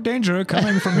 foot. No danger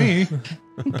coming from me.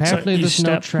 Apparently, you there's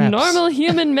no step traps. Normal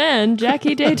human man,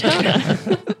 Jackie Daytona.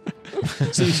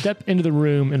 So you step into the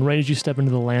room, and right as you step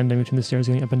into the landing between the stairs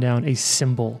going up and down, a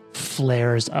symbol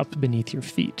flares up beneath your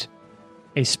feet.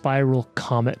 A spiral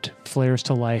comet flares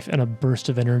to life, and a burst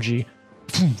of energy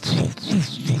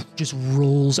just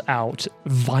rolls out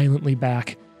violently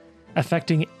back,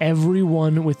 affecting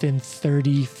everyone within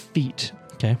 30 feet.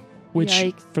 Okay. Which,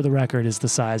 Yikes. for the record, is the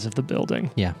size of the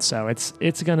building. Yeah. So it's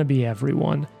going to be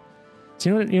everyone. So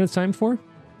you know what it's time for?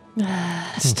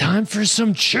 It's time for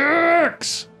some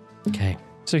checks! Okay.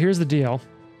 So here's the deal.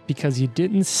 Because you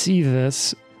didn't see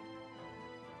this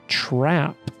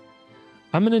trap,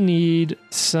 I'm going to need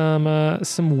some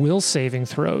will saving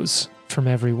throws from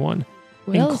everyone,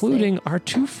 including our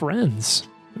two friends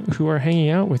who are hanging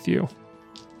out with you.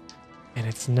 And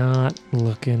it's not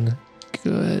looking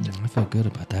good. I feel good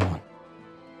about that one.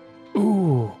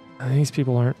 Ooh, these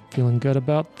people aren't feeling good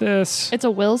about this. It's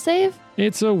a will save?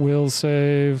 It's a will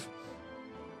save.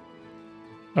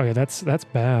 Oh yeah, that's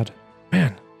bad.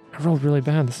 Man, I rolled really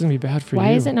bad. This is going to be bad for you.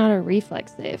 Why is it not a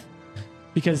reflex save?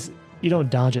 Because you don't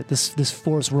dodge it. This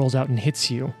force rolls out and hits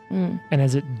you. Mm. And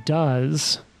as it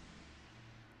does,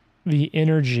 the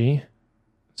energy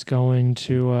is going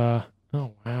to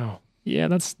oh wow. Yeah,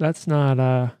 that's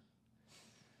not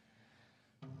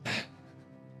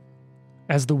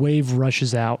as the wave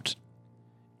rushes out,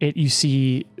 you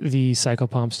see the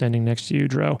psychopomp standing next to you,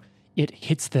 Dro. It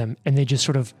hits them and they just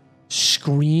sort of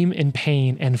scream in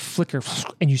pain and flicker,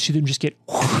 and you see them just get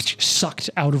sucked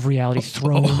out of reality,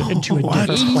 thrown into a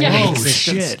different plane of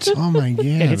existence. Shit. Oh my god.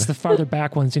 It hits the farther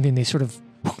back ones, and then they sort of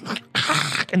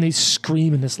and they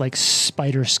scream in this like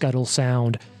spider scuttle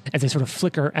sound as they sort of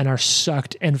flicker and are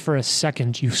sucked. And for a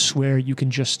second, you swear you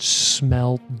can just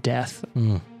smell death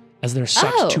as they're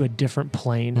sucked to a different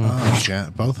plane. Oh, yeah.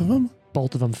 Both of them?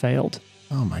 Both of them failed.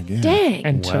 Oh my god. Dang.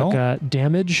 And took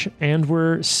damage and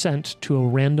were sent to a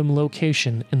random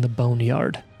location in the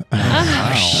boneyard.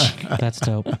 Wow. That's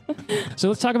dope. So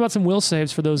let's talk about some will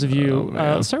saves for those of you.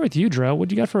 Let's start with you, Dro. What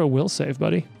do you got for a will save,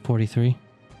 buddy? 43.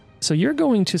 So you're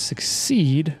going to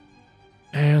succeed,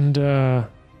 and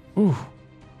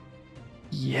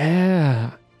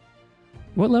yeah.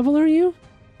 What level are you?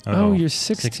 Oh, you're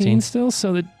 16 still.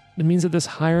 So that means that this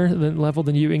higher level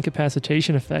than you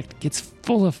incapacitation effect gets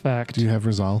full effect. Do you have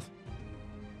resolve?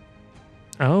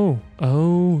 Oh,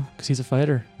 because he's a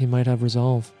fighter, he might have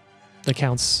resolve. That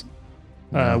counts.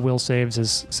 No. Will saves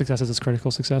as successes as critical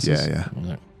successes. Yeah.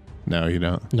 No, you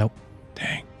don't. Nope.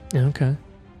 Dang. Okay.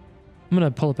 I'm going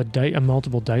to pull up a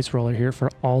multiple dice roller here for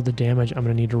all the damage I'm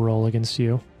going to need to roll against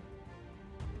you.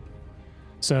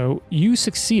 So you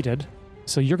succeeded.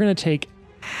 So you're going to take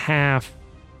half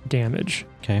damage.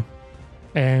 Okay.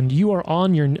 And you are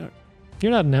on your...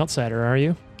 You're not an outsider, are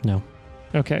you? No.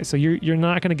 Okay, so you're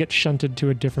not going to get shunted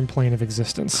to a different plane of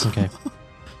existence. Okay.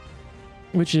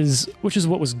 Which is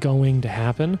what was going to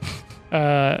happen.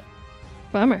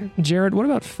 Bummer. Jared, what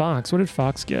about Fox? What did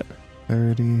Fox get?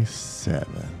 37.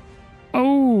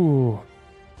 Oh,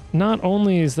 not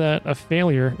only is that a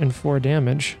failure in full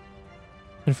damage,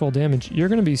 you're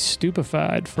going to be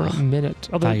stupefied for a minute.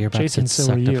 Although, You're about Jason, to get so are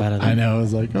sucked up you. out of I know. I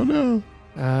was like, oh no.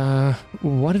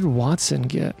 What did Watson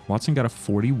get? Watson got a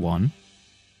 41.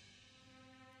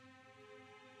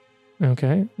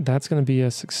 Okay, that's going to be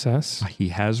a success. He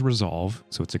has resolve,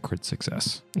 so it's a crit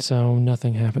success. So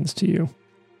nothing happens to you.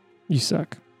 You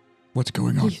suck. What's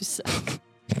going on? You suck.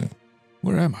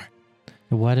 Where am I?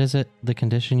 What is it? The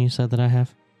condition you said that I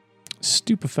have?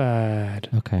 Stupefied.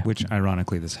 Okay. Which,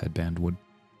 ironically, this headband would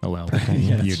allow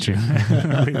Yeah, you to.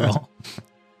 Reroll.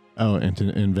 Oh, and to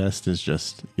invest is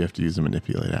just, you have to use a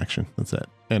manipulate action. That's it.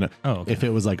 And Okay. if it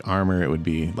was like armor, it would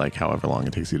be like however long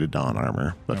it takes you to don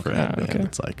armor. But for Okay. headband, Okay.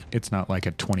 it's like, It's not like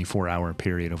a 24-hour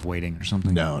period of waiting or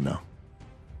something. no.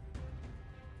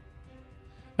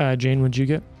 Jane, what'd you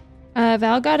get?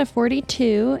 Val got a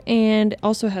 42 and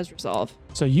also has resolve.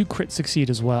 So you crit succeed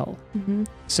as well. Mm-hmm.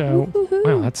 So Woo-hoo-hoo.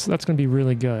 wow, that's going to be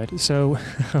really good. So,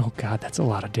 oh god, that's a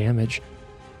lot of damage.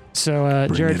 So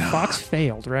Bring Jared, it on. Fox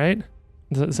failed, right?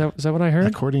 Is that what I heard?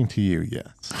 According to you,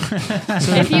 yes.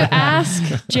 If you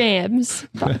ask James,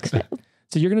 Fox failed.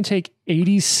 So you're going to take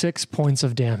 86 points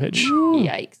of damage.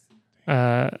 Yikes.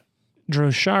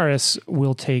 Drosharis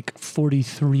will take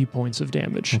 43 points of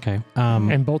damage. Okay.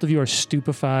 And both of you are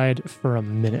stupefied for a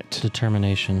minute.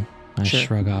 Determination. I Sure.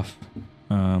 shrug off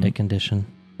a condition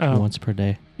Oh, once per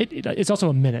day. it's also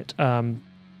a minute.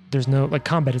 There's no, like,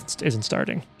 combat isn't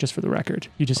starting, just for the record.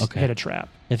 You just Okay. hit a trap.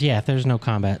 If there's no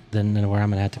combat, then where I'm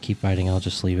gonna have to keep fighting, I'll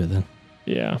just leave it then.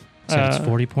 Yeah. So it's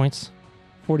 40 points.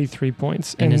 43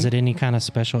 points. And is it any kind of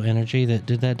special energy that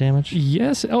did that damage?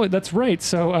 Yes. Oh, that's right.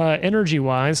 So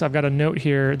energy-wise, I've got a note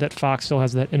here that Fox still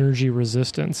has that energy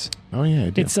resistance. Oh, yeah, I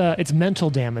do. It's mental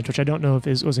damage, which I don't know if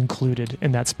was included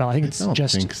in that spell. I think it's I don't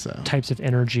just think so. types of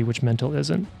energy, which mental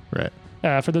isn't. Right.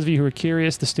 For those of you who are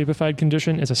curious, the stupefied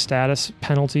condition is a status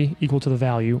penalty equal to the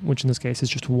value, which in this case is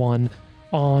just 1,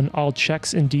 on all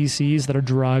checks and DCs that are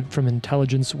derived from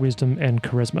intelligence, wisdom, and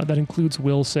charisma. That includes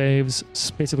will saves,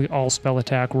 basically all spell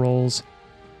attack rolls.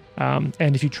 And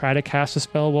if you try to cast a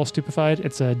spell while stupefied,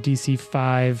 it's a DC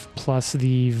 5 plus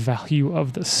the value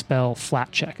of the spell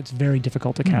flat check. It's very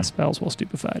difficult to cast spells while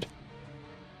stupefied.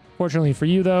 Fortunately for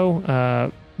you,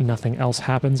 though, nothing else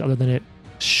happens other than it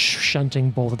shunting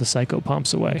both of the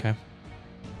psychopomps away. Okay.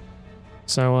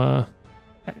 So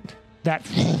that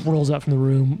rolls out from the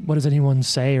room. What does anyone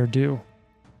say or do?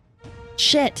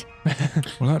 Shit.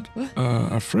 Well,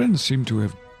 our friends seem to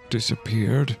have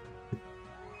disappeared.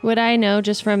 Would I know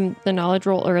just from the knowledge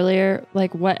roll earlier,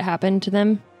 like what happened to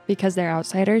them because they're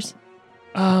outsiders?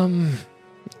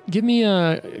 Give me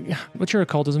what's your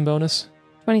occultism bonus?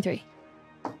 23.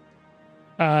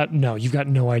 No, you've got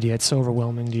no idea. It's so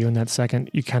overwhelming to you in that second.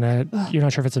 You're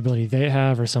not sure if it's an ability they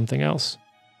have or something else.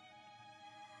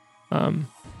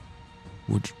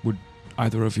 Would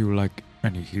either of you like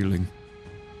any healing?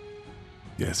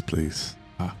 Yes, please.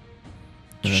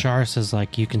 Sharis is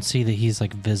like, you can see that he's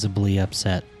like visibly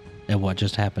upset at what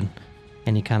just happened.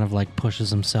 And he kind of like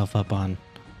pushes himself up on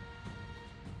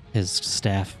his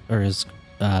staff or his,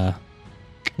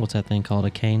 what's that thing called?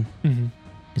 A cane? Mm-hmm.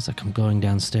 He's like, I'm going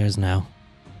downstairs now.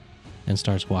 And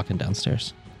starts walking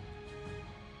downstairs.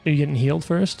 Are you getting healed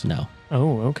first? No.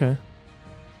 Oh, okay.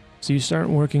 So you start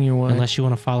working your way. Unless you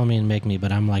want to follow me and make me,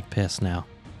 but I'm like pissed now.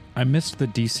 I missed the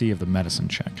DC of the medicine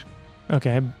check.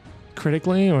 Okay.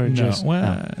 Critically or No, just?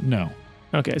 no.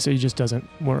 Okay, so it just doesn't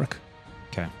work.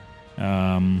 Okay.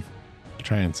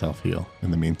 Try and self-heal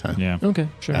in the meantime. Yeah. Okay,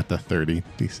 sure. At the 30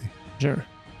 DC. Sure.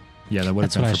 Yeah, that would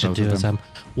have That's been what I for should both do of is them.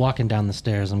 I'm walking down the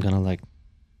stairs. I'm going to like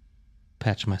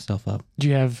patch myself up. Do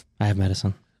you have... I have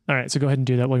medicine. All right, so go ahead and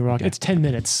do that while you're walking. Okay. It's 10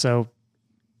 minutes, so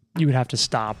you would have to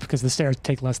stop because the stairs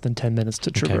take less than 10 minutes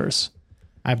to traverse.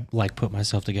 I like put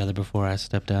myself together before I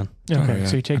step down. Okay, yeah.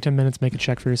 so you take 10 minutes, make a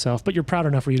check for yourself, but you're proud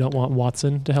enough where you don't want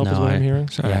Watson to help No, is what I'm hearing?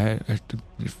 So Yeah. I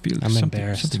feel I'm something,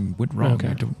 embarrassed. something went wrong. Okay.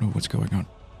 I don't know what's going on.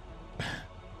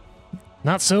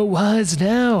 Not so wise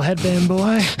now, headband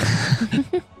boy.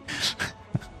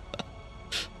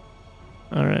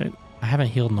 All right. I haven't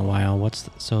healed in a while.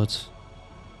 So it's...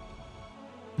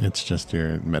 It's just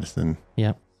your medicine.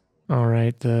 Yep. All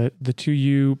right. The two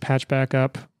you patch back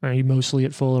up. Are you mostly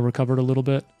at full or recovered a little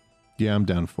bit? Yeah, I'm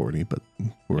down 40, but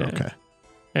we're Yeah. okay.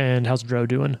 And how's Dro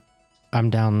doing? I'm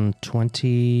down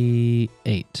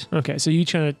 28. Okay, so you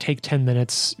try to take 10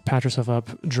 minutes, patch yourself up.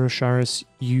 Drosharis,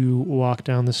 you walk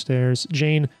down the stairs.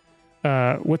 Jane,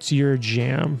 what's your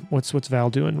jam? What's Val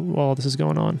doing while this is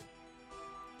going on?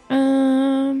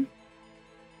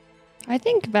 I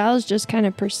think Val's just kind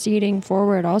of proceeding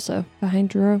forward also behind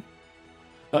Dro.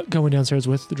 Going downstairs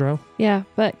with the Dro? Yeah,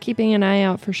 but keeping an eye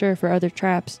out for sure for other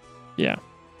traps. Yeah.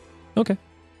 Okay.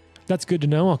 That's good to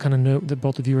know. I'll kind of note that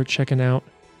both of you are checking out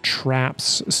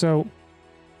traps. So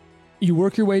you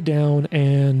work your way down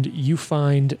and you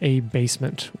find a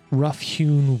basement.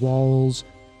 Rough-hewn walls,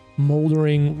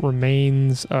 moldering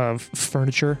remains of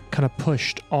furniture kind of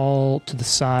pushed all to the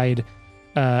side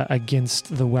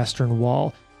against the western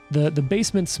wall. The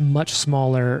basement's much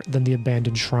smaller than the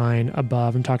abandoned shrine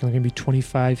above. I'm talking like maybe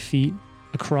 25 feet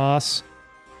across.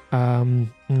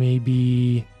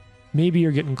 Maybe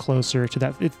you're getting closer to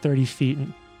that. It's 30 feet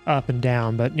up and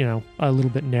down, but a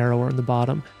little bit narrower in the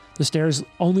bottom. The stairs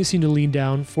only seem to lead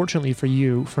down, fortunately for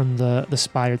you, from the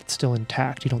spire that's still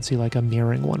intact. You don't see like a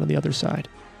mirroring one on the other side.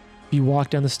 You walk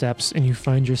down the steps and you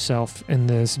find yourself in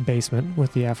this basement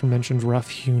with the aforementioned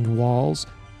rough-hewn walls.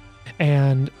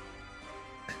 And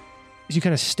as you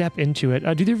kind of step into it,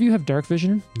 do either of you have dark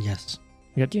vision? Yes.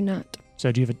 Do not. So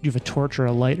do you have a torch or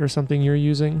a light or something you're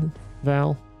using,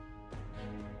 Val?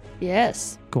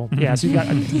 Yes. Cool. Yeah, so you've got,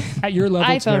 at your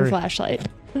level, it's iPhone very, flashlight.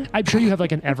 I'm sure you have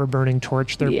like an ever-burning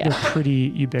torch. They're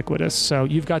pretty ubiquitous. So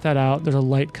you've got that out. There's a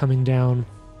light coming down.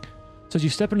 So as you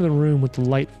step into the room with the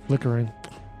light flickering,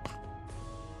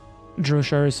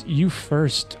 Drosharis, you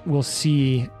first will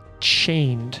see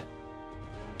chained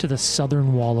to the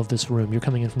southern wall of this room. You're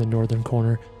coming in from the northern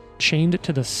corner. Chained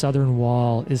to the southern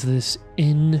wall is this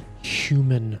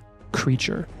inhuman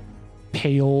creature.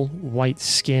 Pale white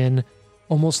skin,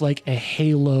 almost like a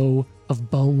halo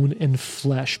of bone and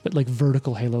flesh, but like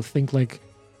vertical halo. Think like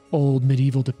old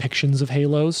medieval depictions of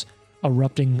halos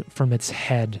erupting from its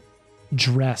head,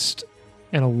 dressed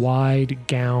in a wide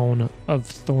gown of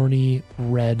thorny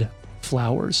red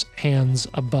flowers, hands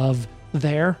above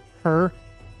her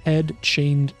head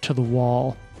chained to the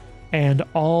wall. And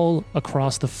all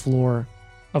across the floor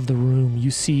of the room, you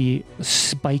see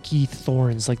spiky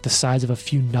thorns like the size of a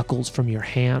few knuckles from your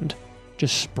hand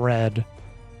just spread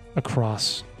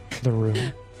across the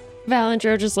room. Val and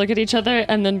Dro just look at each other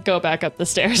and then go back up the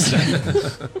stairs.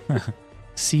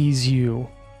 Sees you.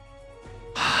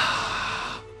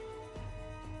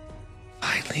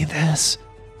 Finally, there's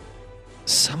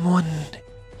someone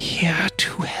here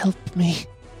to help me.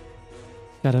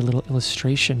 Got a little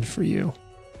illustration for you.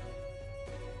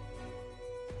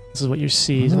 This is what you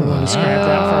see. Does anyone want to describe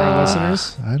that for our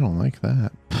listeners? I don't like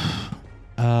that.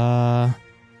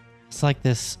 It's like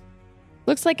this.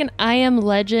 Looks like an I Am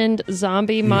Legend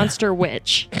zombie monster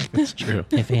witch. It's true.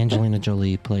 If Angelina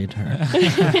Jolie played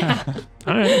her.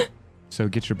 All right. So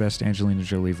get your best Angelina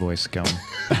Jolie voice going.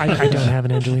 I don't have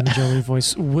an Angelina Jolie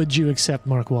voice. Would you accept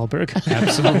Mark Wahlberg?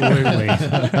 Absolutely.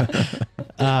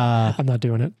 I'm not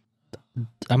doing it.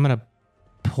 I'm going to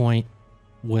point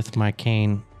with my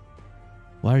cane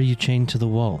Why are you chained to the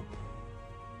wall?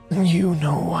 You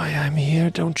know why I'm here,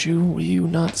 don't you? Were you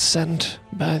not sent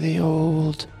by the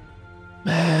old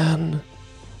man?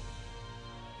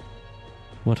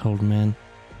 What old man?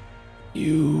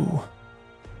 You.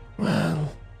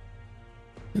 Well,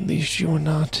 at least you're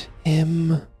not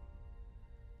him.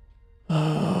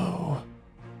 Oh.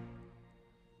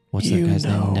 What's that You guy's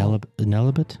know. name?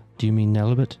 Nelibet? Do you mean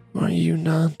Nelibet? Are you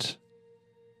not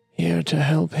here to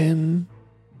help him?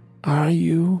 Are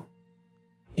you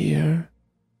here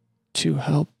to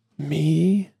help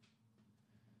me?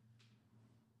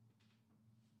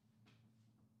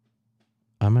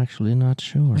 I'm actually not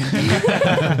sure.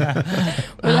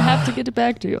 We'll have to get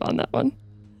back to you on that one.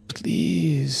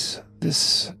 Please,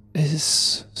 this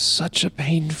is such a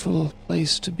painful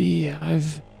place to be.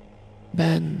 I've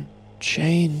been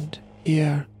chained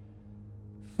here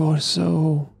for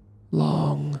so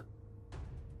long.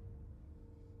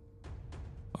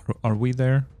 Are we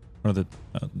there? Or the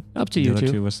Up to the you other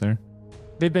two. two of us there?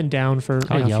 They've been down for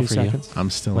I'll a yell few for you. seconds. I'm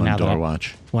still Well, now on that door I-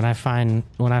 watch. when I find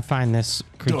this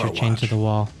creature Door chained to watch. the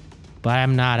wall, but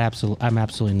I'm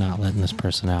absolutely not letting this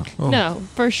person out. Oh, No,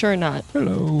 for sure not.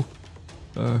 hello.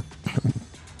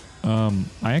 I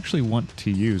actually want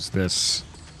to use this.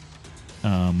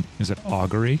 Is it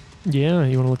augury? Yeah,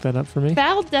 you want to look that up for me?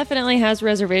 Val definitely has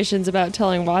reservations about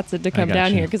telling Watson to come got down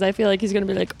you. here because I feel like he's going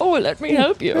to be like, oh, let me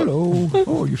help you. Hello.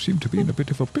 Oh, you seem to be in a bit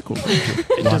of a pickle. don't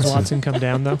you? Does Watson come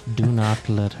down though? Do not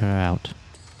let her out.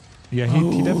 Yeah,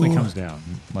 he definitely Oh. comes down.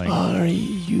 Like, Are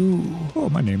you? Oh,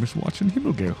 my name is Watson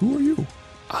Himmelgare. Who are you?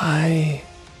 I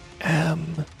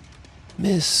am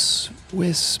Miss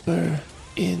Whisper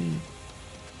in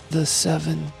the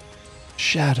Seven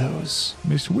Shadows.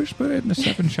 Miss Whisper in the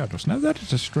Seven Shadows. Now, that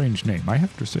is a strange name, I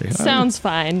have to say. Sounds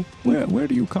fine. Where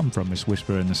do you come from, Miss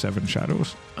Whisper in the Seven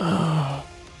Shadows? I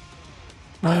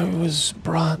was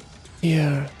brought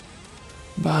here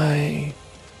by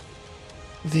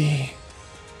the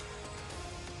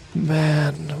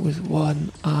man with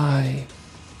one eye,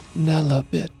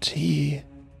 Nelabit. He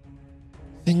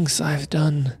thinks I've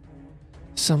done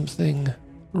something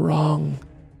wrong.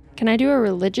 Can I do a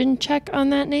religion check on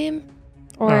that name?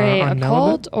 Or On a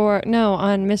occult? Or no,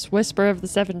 on Miss Whisper of the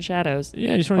Seven Shadows.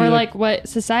 Yeah, you just want Or to like what,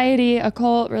 society,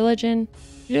 occult, religion?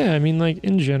 yeah, I mean like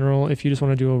in general, if you just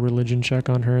want to do a religion check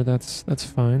on her, that's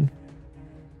fine.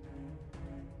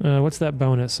 What's that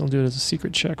bonus? I'll do it as a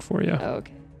secret check for you. Oh,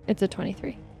 okay. It's a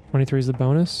 23. 23 is the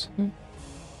bonus. Mhm.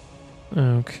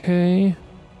 Okay.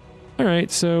 All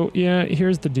right. So yeah,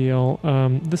 here's the deal.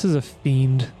 This is a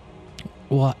fiend.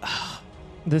 What?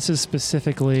 This is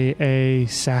specifically a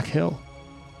sack hill,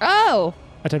 Oh!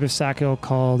 a type of sack hill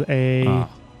called a Ah.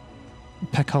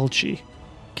 peculchi.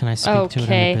 Can I speak to it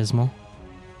Okay. in abysmal?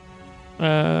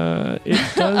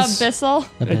 It does. Abyssal?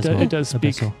 Abysmal. It does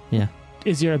speak. Abyssal. Yeah.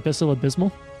 Is your abyssal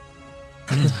abysmal?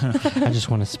 I just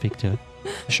want to speak to it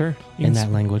Sure. You in can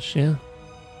that language Yeah.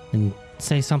 and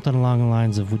say something along the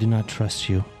lines of, "We do not trust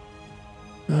you."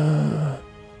 Uh,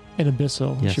 In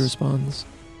abyssal, Yes. she responds.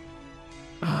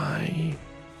 I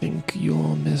think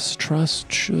your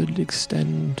mistrust should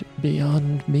extend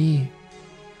beyond me.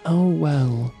 How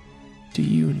well do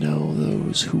you know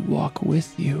those who walk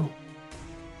with you?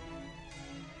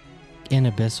 In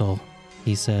abyssal,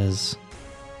 he says,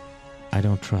 "I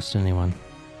don't trust anyone."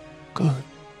 Good.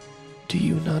 Do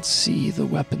you not see the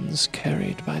weapons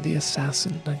carried by the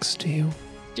assassin next to you?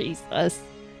 Jesus.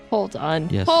 Hold on.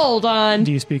 Yes. Hold on.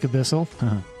 Do you speak abyssal?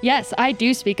 Yes, I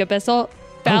do speak Abyssal.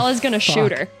 Val is going to shoot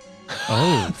fuck. her.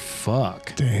 Oh,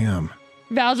 fuck. Damn.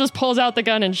 Val just pulls out the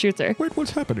gun and shoots her. Wait,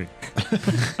 what's happening?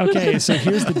 Okay, so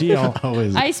here's the deal.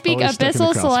 Always, I speak always stuck in the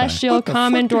Abyssal, crossfire. Celestial, What the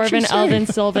Common, fuck did she Dwarven, say? Elven,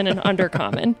 Sylvan, and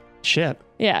Undercommon. Shit.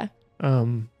 Yeah.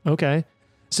 Okay.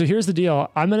 So here's the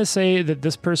deal. I'm going to say that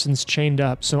this person's chained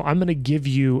up, so I'm going to give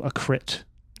you a crit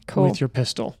Cool. with your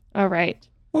pistol. All right.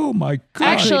 Oh, my God.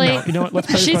 Actually, no, you know what? Let's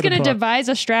play this she's by the going to book. devise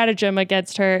a stratagem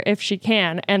against her if she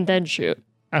can and then shoot.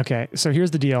 Okay, so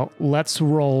here's the deal. Let's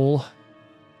roll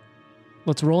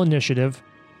initiative.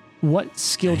 What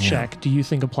skill check do you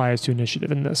think applies to initiative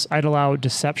in this? I'd allow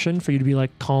deception for you to be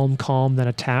like calm, then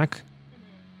attack.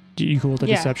 Do you cool with the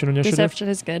Yeah, deception initiative? Deception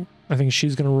is good. I think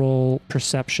she's going to roll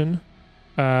perception.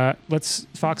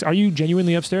 Fox, are you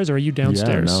genuinely upstairs or are you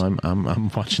downstairs? Yeah, no, I'm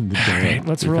watching the door. right,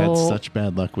 let's We've roll- had such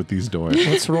bad luck with these doors.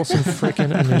 Let's roll some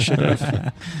freaking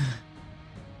initiative.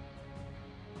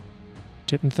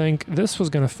 Didn't think this was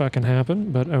going to fucking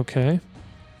happen, but okay.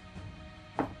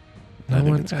 I think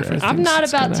one it's great. ever I'm thinks not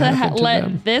it's about gonna to happen to let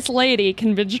them. this lady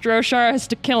convince Drosharis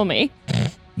to kill me.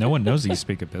 No one knows that you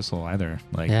speak Abyssal either.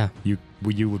 Like, Yeah. you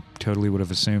would totally would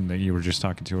have assumed that you were just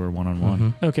talking to her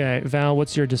one-on-one. Mhm. Okay, Val,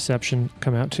 what's your deception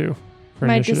come out to? for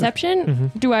My initiative.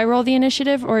 deception? Mhm. Do I roll the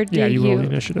initiative or do Yeah, you roll the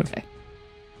initiative. Okay.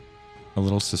 A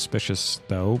little suspicious,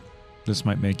 though. This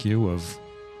might make you of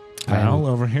Val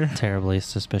over here. Terribly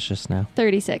suspicious now.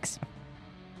 36.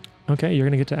 Okay, you're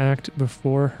going to get to act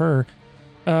before her.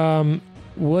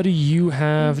 What do you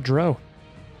have, Dro?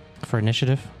 For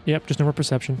initiative, Yep, just no more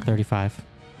perception. 35.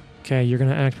 Okay, you're going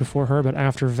to act before her, but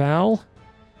after Val.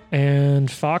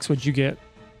 And Fox, what'd you get?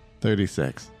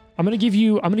 36. I'm gonna give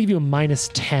you a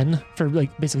 -10 for like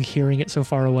basically hearing it so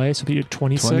far away. So you're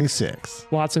 26. 26.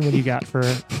 Watson, what do you got for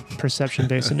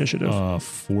perception-based initiative?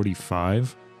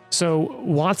 45. So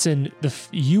Watson,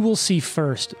 you will see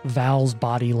first Val's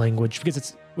body language because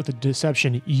it's with the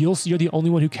deception. You're the only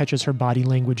one who catches her body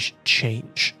language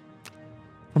change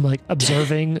from like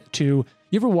observing to.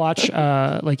 You ever watch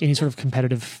like any sort of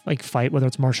competitive like fight, whether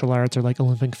it's martial arts or like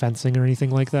Olympic fencing or anything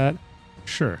like that?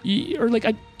 Sure. Or like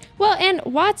Well, and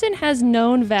Watson has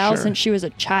known Val Sure. since she was a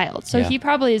child, so Yeah. he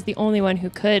probably is the only one who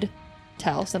could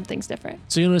tell something's different.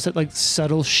 so you notice that like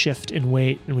subtle shift in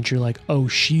weight in which you're like, oh,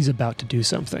 she's about to do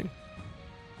something.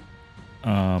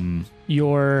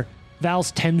 Your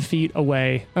Val's 10 feet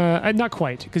away. Not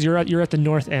quite, because you're at the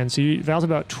north end. So Val's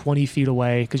about 20 feet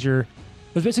away because there's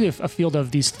basically a field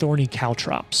of these thorny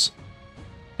caltrops.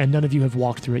 And none of you have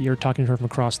walked through it. You're talking to her from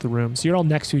across the room. So you're all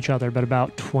next to each other, but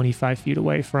about 25 feet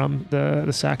away from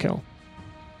the sack hill.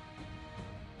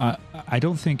 I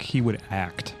don't think he would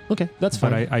act, Okay, that's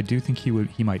but fine. I do think he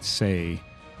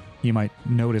might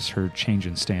notice her change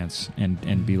in stance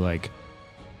and be like,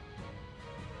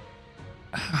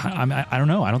 I don't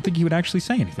know. I don't think he would actually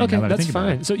say anything. Okay, now that I that's think about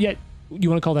fine. it. So yeah, you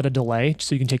want to call that a delay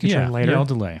so you can take your turn later? Yeah, I'll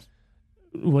delay.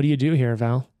 What do you do here,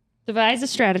 Val? Devise a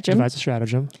stratagem. Devise a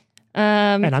stratagem.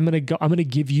 And I'm gonna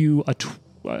give you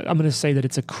I'm gonna say that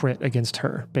it's a crit against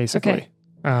her, basically. Okay.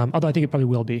 Although I think it probably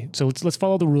will be. So let's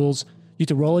follow the rules. You have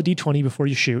to roll a d20 before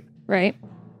you shoot. Right.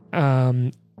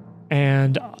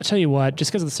 And I'll tell you what,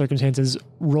 just because of the circumstances,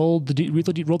 roll the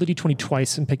d20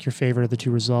 twice and pick your favorite of the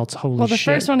two results. Holy Well, the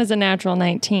shit. first one is a natural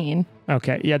 19.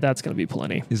 Okay, yeah, that's gonna be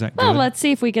plenty. Is that Well, good? let's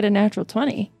see if we get a natural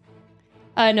 20.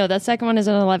 No, that second one is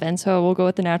an 11, so we'll go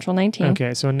with the natural 19.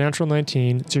 Okay, so a natural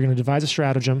 19. So you're gonna devise a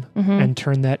stratagem and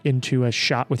turn that into a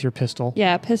shot with your pistol.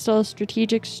 Yeah, pistol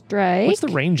strategic strike. What's the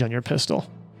range on your pistol?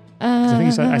 'Cause I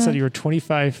think I said you were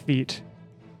 25 feet.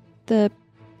 The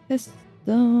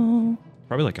pistol.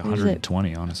 Probably like What is it?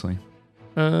 120, honestly.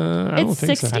 I don't It's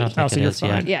think 60. so. I don't think so it you're is,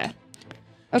 yeah. fine. Yeah.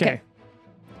 Okay. Okay.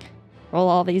 Roll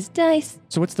all these dice.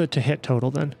 So what's the to hit total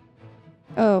then?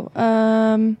 Oh,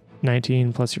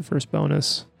 19 plus your first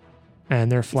bonus.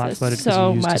 And they're this is flat-footed because so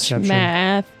you used much deception.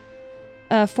 math.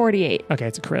 48. Okay,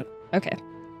 it's a crit. Okay.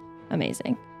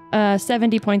 Amazing.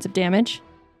 70 points of damage.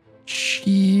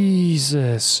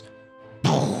 Jesus.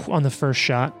 On the first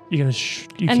shot. You're going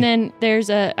to... And then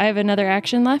I have another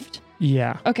action left.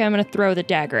 Yeah. Okay, I'm going to throw the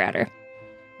dagger at her.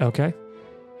 Okay.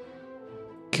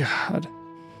 God.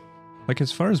 Like,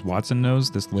 as far as Watson knows,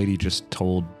 this lady just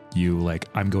told you, like,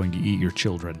 I'm going to eat your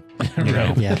children. You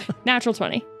know? Yeah. Natural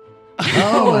 20.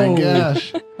 Oh my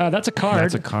gosh. That's a card.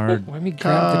 That's a card. Let me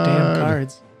grab the damn Card.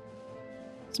 cards.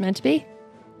 It's meant to be.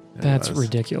 That's It was.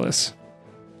 ridiculous.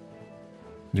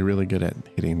 You're really good at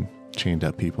hitting chained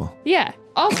up people. Yeah.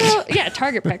 Also, yeah,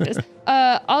 target practice.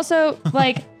 Also,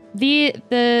 like the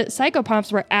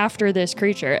psychopomps were after this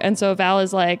creature, and so Val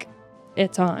is like,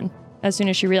 it's on as soon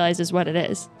as she realizes what it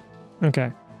is.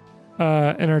 Okay.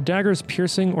 And are daggers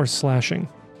piercing or slashing?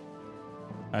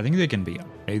 I think they can be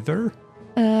either.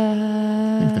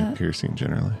 I think they're piercing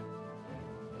generally.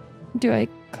 Do I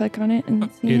click on it and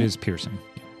see? It is piercing.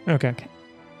 Okay.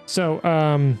 So,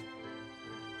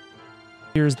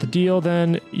 here's the deal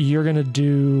then. You're going to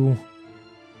do,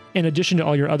 in addition to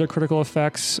all your other critical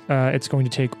effects, it's going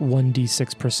to take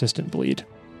 1d6 persistent bleed.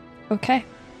 Okay.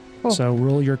 Cool. So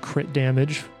roll your crit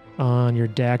damage on your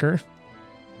dagger,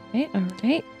 All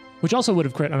right. which also would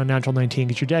have crit on a natural 19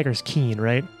 because your dagger's keen,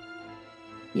 right?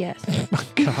 Yes.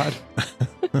 God.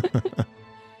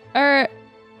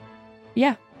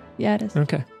 Yeah. Yeah, it is.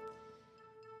 Okay.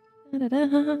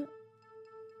 Da-da-da.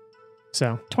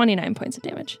 So 29 points of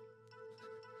damage.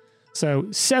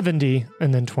 70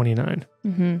 and then 29.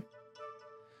 Mm-hmm.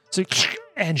 So,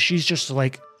 and she's just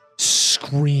like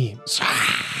screams.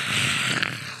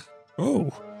 Oh.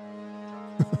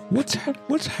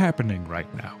 What's happening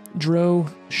right now? Dro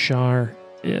Shar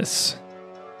is.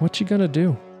 What you gonna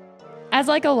do? As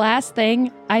like a last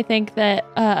thing, I think that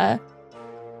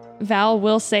Val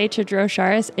will say to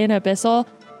Drosharis in Abyssal,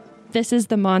 this is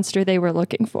the monster they were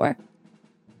looking for.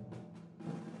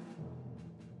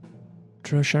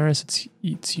 Drosharis,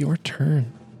 it's your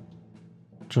turn.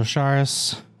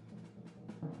 Drosharis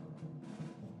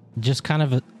just kind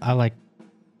of,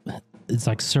 it's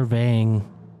like surveying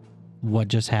what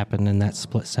just happened in that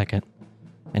split second,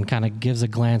 and kind of gives a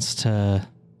glance to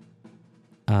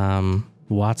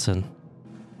Watson,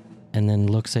 and then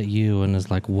looks at you and is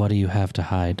like, what do you have to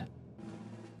hide?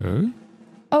 Huh?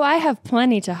 Oh, I have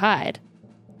plenty to hide.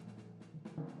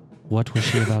 What was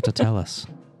she about to tell us?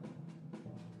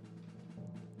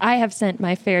 I have sent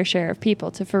my fair share of people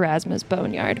to Pharasma's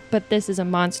boneyard, but this is a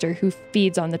monster who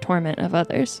feeds on the torment of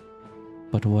others.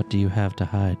 But what do you have to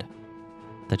hide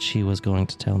that she was going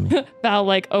to tell me? Val,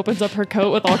 like, opens up her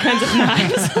coat with all kinds of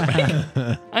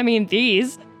knives. I mean,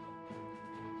 these.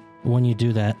 When you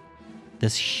do that,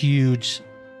 this huge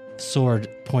sword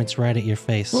points right at your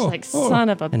face. Oh, Like, son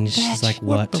of a And bitch. she's like,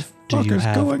 What what the do fuck you is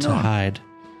have going to on? hide?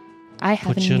 I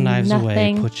have Put your knives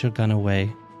nothing. away. Put your gun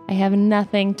away. I have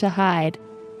nothing to hide.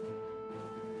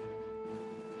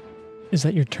 Is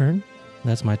that your turn?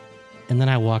 That's my... And then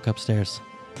I walk upstairs.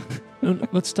 No,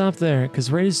 let's stop there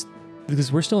because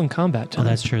we're still in combat Oh, time.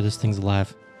 that's true. This thing's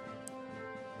alive.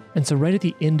 And so right at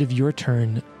the end of your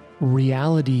turn,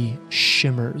 reality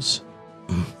shimmers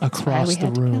Why across we the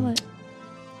had to kill room. it.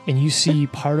 And you see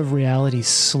part of reality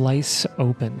slice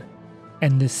open,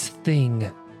 and this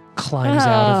thing climbs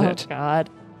out of it. Oh, God.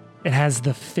 It has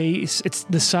the face, it's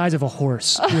the size of a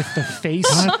horse, with the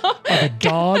face of a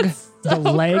dog, the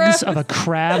legs of a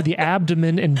crab, the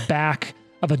abdomen and back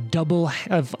of a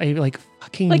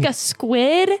fucking, Like a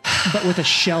squid? but with a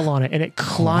shell on it. And it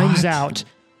climbs What? out,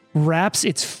 wraps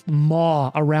its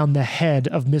maw around the head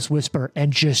of Miss Whisper,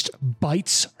 and just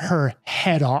bites her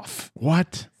head off.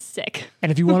 What? Sick.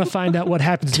 And if you want to find out what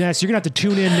happens next, you're going to have to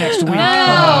tune in next week. Oh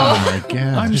my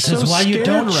god. I'm This so is why you scared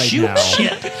don't right shoot now.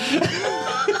 shit.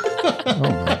 Oh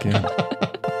my god.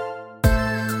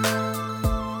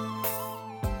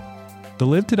 The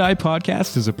Live to Die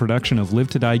podcast is a production of Live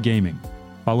to Die Gaming.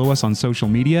 Follow us on social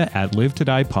media at Live to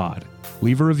Die Pod.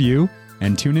 Leave a review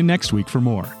and tune in next week for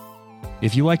more.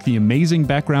 If you like the amazing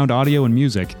background audio and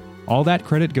music, all that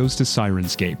credit goes to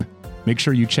Sirenscape. Make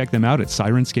sure you check them out at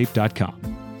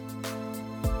Sirenscape.com.